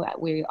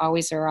 We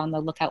always are on the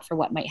lookout for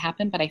what might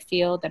happen, but I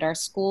feel that our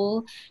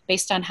school,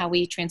 based on how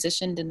we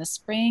transitioned in the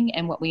spring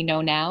and what we know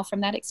now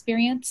from that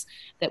experience,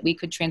 that we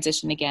could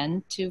transition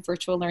again to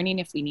virtual learning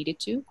if we needed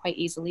to quite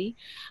easily.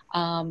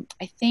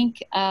 I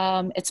think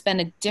it's been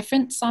a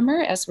different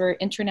summer as we're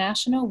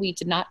international. We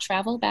did not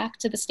travel back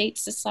to the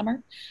States this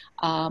summer.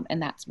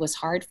 And that was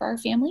hard for our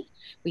family.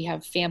 We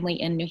have family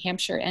in New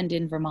Hampshire and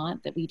in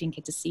Vermont that we didn't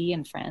get to see,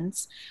 and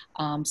friends.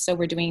 So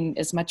we're doing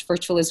as much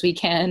virtual as we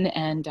can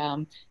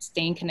and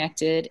staying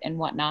connected and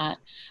whatnot.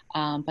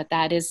 But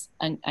that is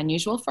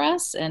unusual for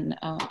us. And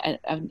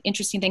an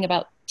interesting thing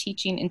about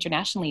teaching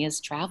internationally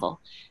is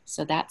travel.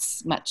 So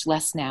that's much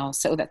less now.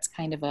 So that's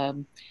kind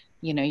of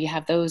you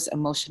have those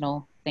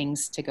emotional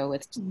things to go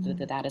with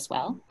that as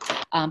well.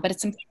 But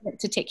it's important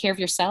to take care of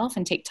yourself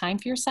and take time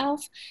for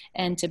yourself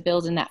and to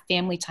build in that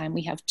family time.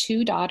 We have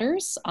 2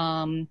 daughters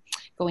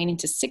going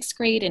into 6th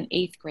grade and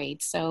 8th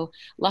grade. So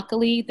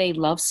luckily they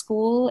love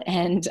school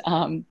and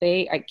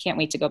I can't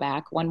wait to go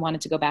back. One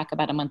wanted to go back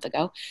about a month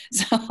ago.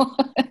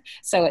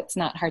 So it's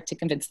not hard to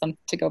convince them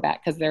to go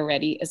back because they're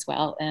ready as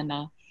well. And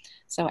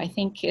so I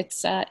think it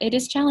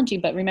is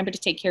challenging, but remember to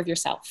take care of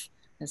yourself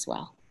as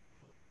well.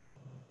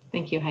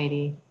 Thank you,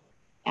 Heidi.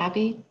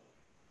 Abby?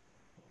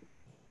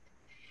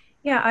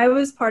 Yeah, I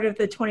was part of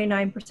the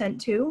 29%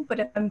 too, but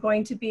if I'm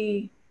going to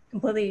be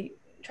completely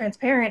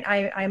transparent,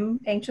 I'm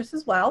anxious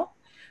as well.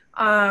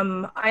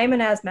 I'm an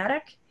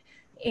asthmatic,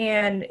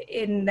 and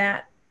in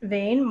that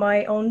vein,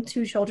 my own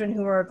 2 children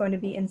who are going to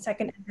be in 2nd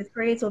and 5th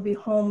grades will be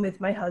home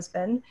with my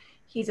husband.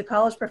 He's a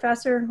college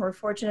professor. We're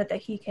fortunate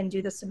that he can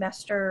do the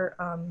semester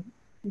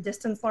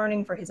distance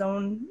learning for his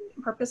own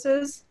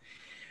purposes.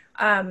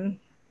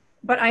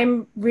 But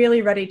I'm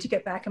really ready to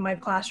get back in my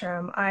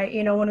classroom.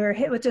 When we were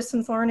hit with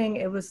distance learning,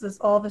 it was this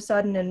all of a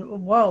sudden, and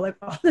whoa, like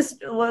all this,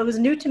 well, it was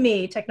new to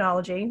me,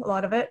 technology, a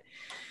lot of it.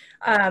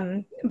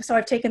 So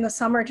I've taken the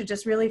summer to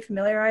just really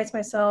familiarize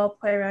myself,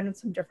 play around with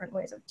some different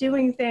ways of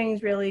doing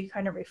things, really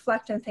kind of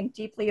reflect and think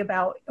deeply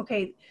about,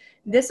 okay,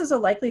 this is a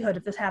likelihood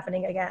of this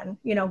happening again,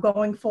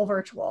 going full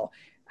virtual.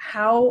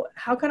 How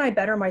can I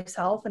better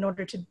myself in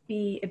order to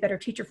be a better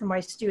teacher for my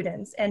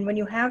students? And when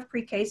you have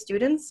pre-K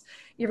students,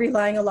 you're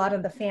relying a lot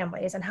on the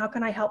families. And how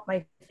can I help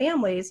my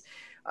families,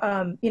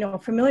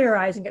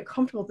 familiarize and get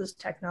comfortable with this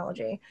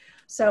technology?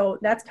 So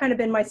that's kind of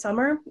been my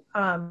summer,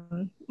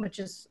 which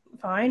is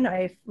fine.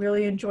 I've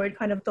really enjoyed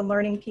kind of the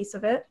learning piece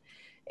of it.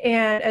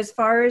 And as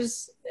far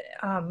as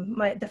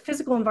the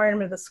physical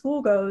environment of the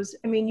school goes,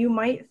 you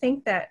might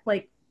think that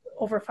like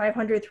over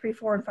 500 3-,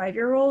 4-, and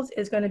 5-year-olds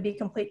is going to be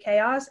complete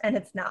chaos, and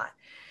it's not.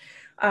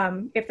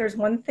 If there's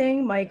one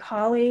thing my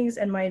colleagues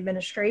and my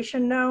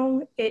administration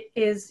know, it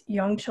is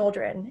young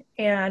children.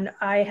 And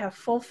I have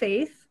full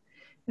faith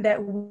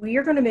that we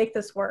are going to make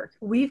this work.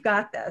 We've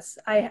got this.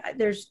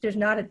 There's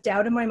not a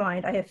doubt in my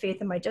mind. I have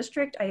faith in my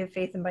district. I have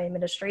faith in my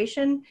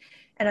administration,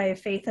 and I have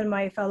faith in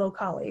my fellow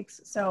colleagues.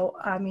 So,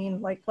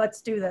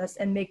 let's do this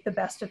and make the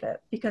best of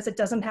it, because it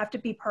doesn't have to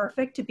be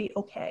perfect to be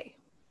okay.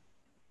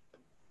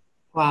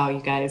 Wow,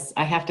 you guys,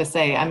 I have to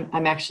say,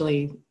 I'm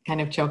actually kind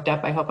of choked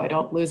up. I hope I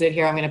don't lose it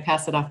here. I'm going to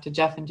pass it off to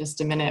Jeff in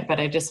just a minute, but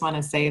I just want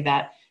to say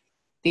that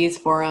these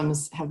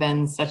forums have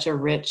been such a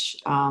rich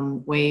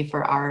way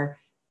for our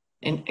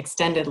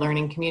extended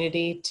learning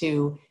community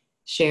to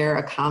share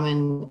a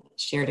common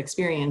shared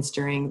experience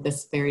during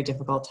this very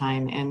difficult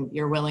time, and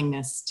your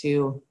willingness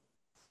to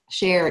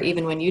share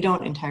even when you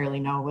don't entirely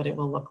know what it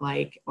will look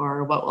like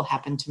or what will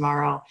happen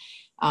tomorrow.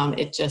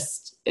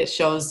 It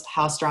shows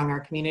how strong our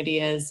community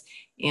is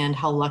and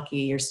how lucky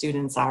your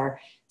students are.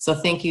 So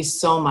thank you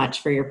so much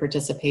for your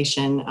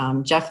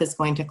participation. Jeff is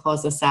going to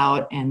close us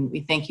out, and we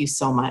thank you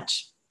so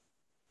much.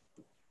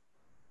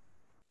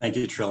 Thank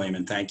you, Trillium,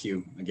 and thank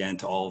you again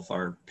to all of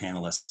our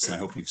panelists. And I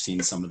hope you've seen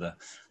some of the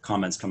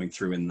comments coming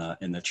through in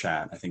the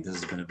chat. I think this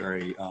has been a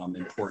very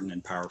important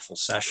and powerful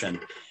session.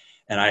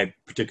 And I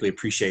particularly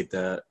appreciate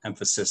the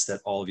emphasis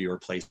that all of you are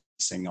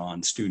placing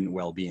on student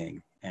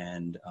well-being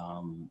and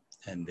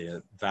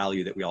the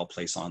value that we all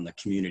place on the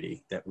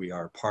community that we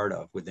are part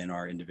of within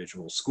our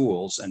individual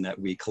schools, and that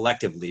we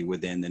collectively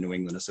within the New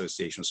England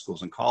Association of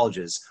Schools and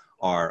Colleges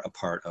are a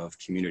part of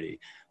community.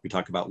 We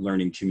talk about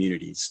learning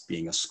communities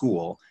being a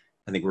school.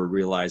 I think we're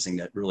realizing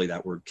that really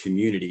that word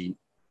community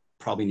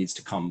probably needs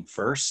to come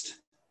first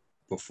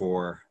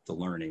before the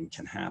learning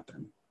can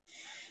happen.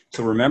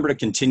 So remember to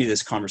continue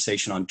this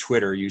conversation on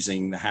Twitter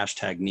using the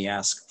hashtag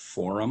NEASC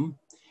Forum,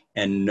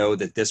 and know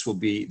that this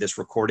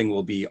recording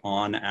will be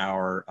on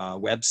our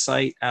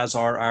website, as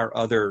are our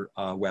other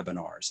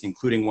webinars,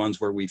 including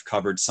ones where we've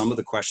covered some of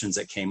the questions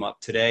that came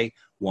up today.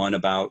 One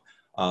about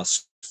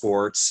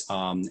sports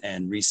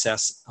and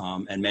recess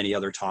and many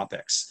other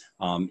topics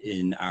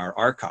in our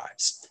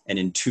archives. And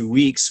in 2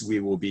 weeks, we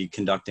will be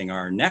conducting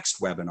our next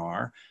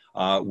webinar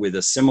with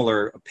a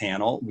similar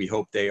panel. We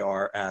hope they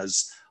are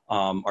as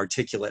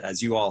articulate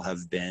as you all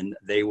have been.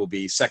 They will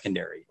be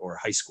secondary or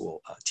high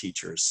school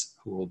teachers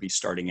who will be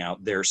starting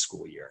out their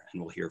school year,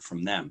 and we'll hear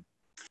from them.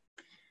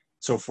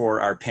 So for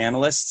our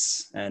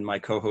panelists and my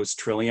co-host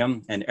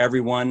Trillium and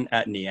everyone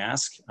at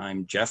NEASC,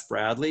 I'm Jeff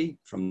Bradley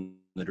from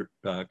the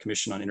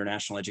Commission on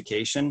International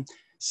Education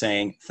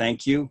saying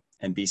thank you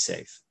and be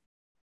safe.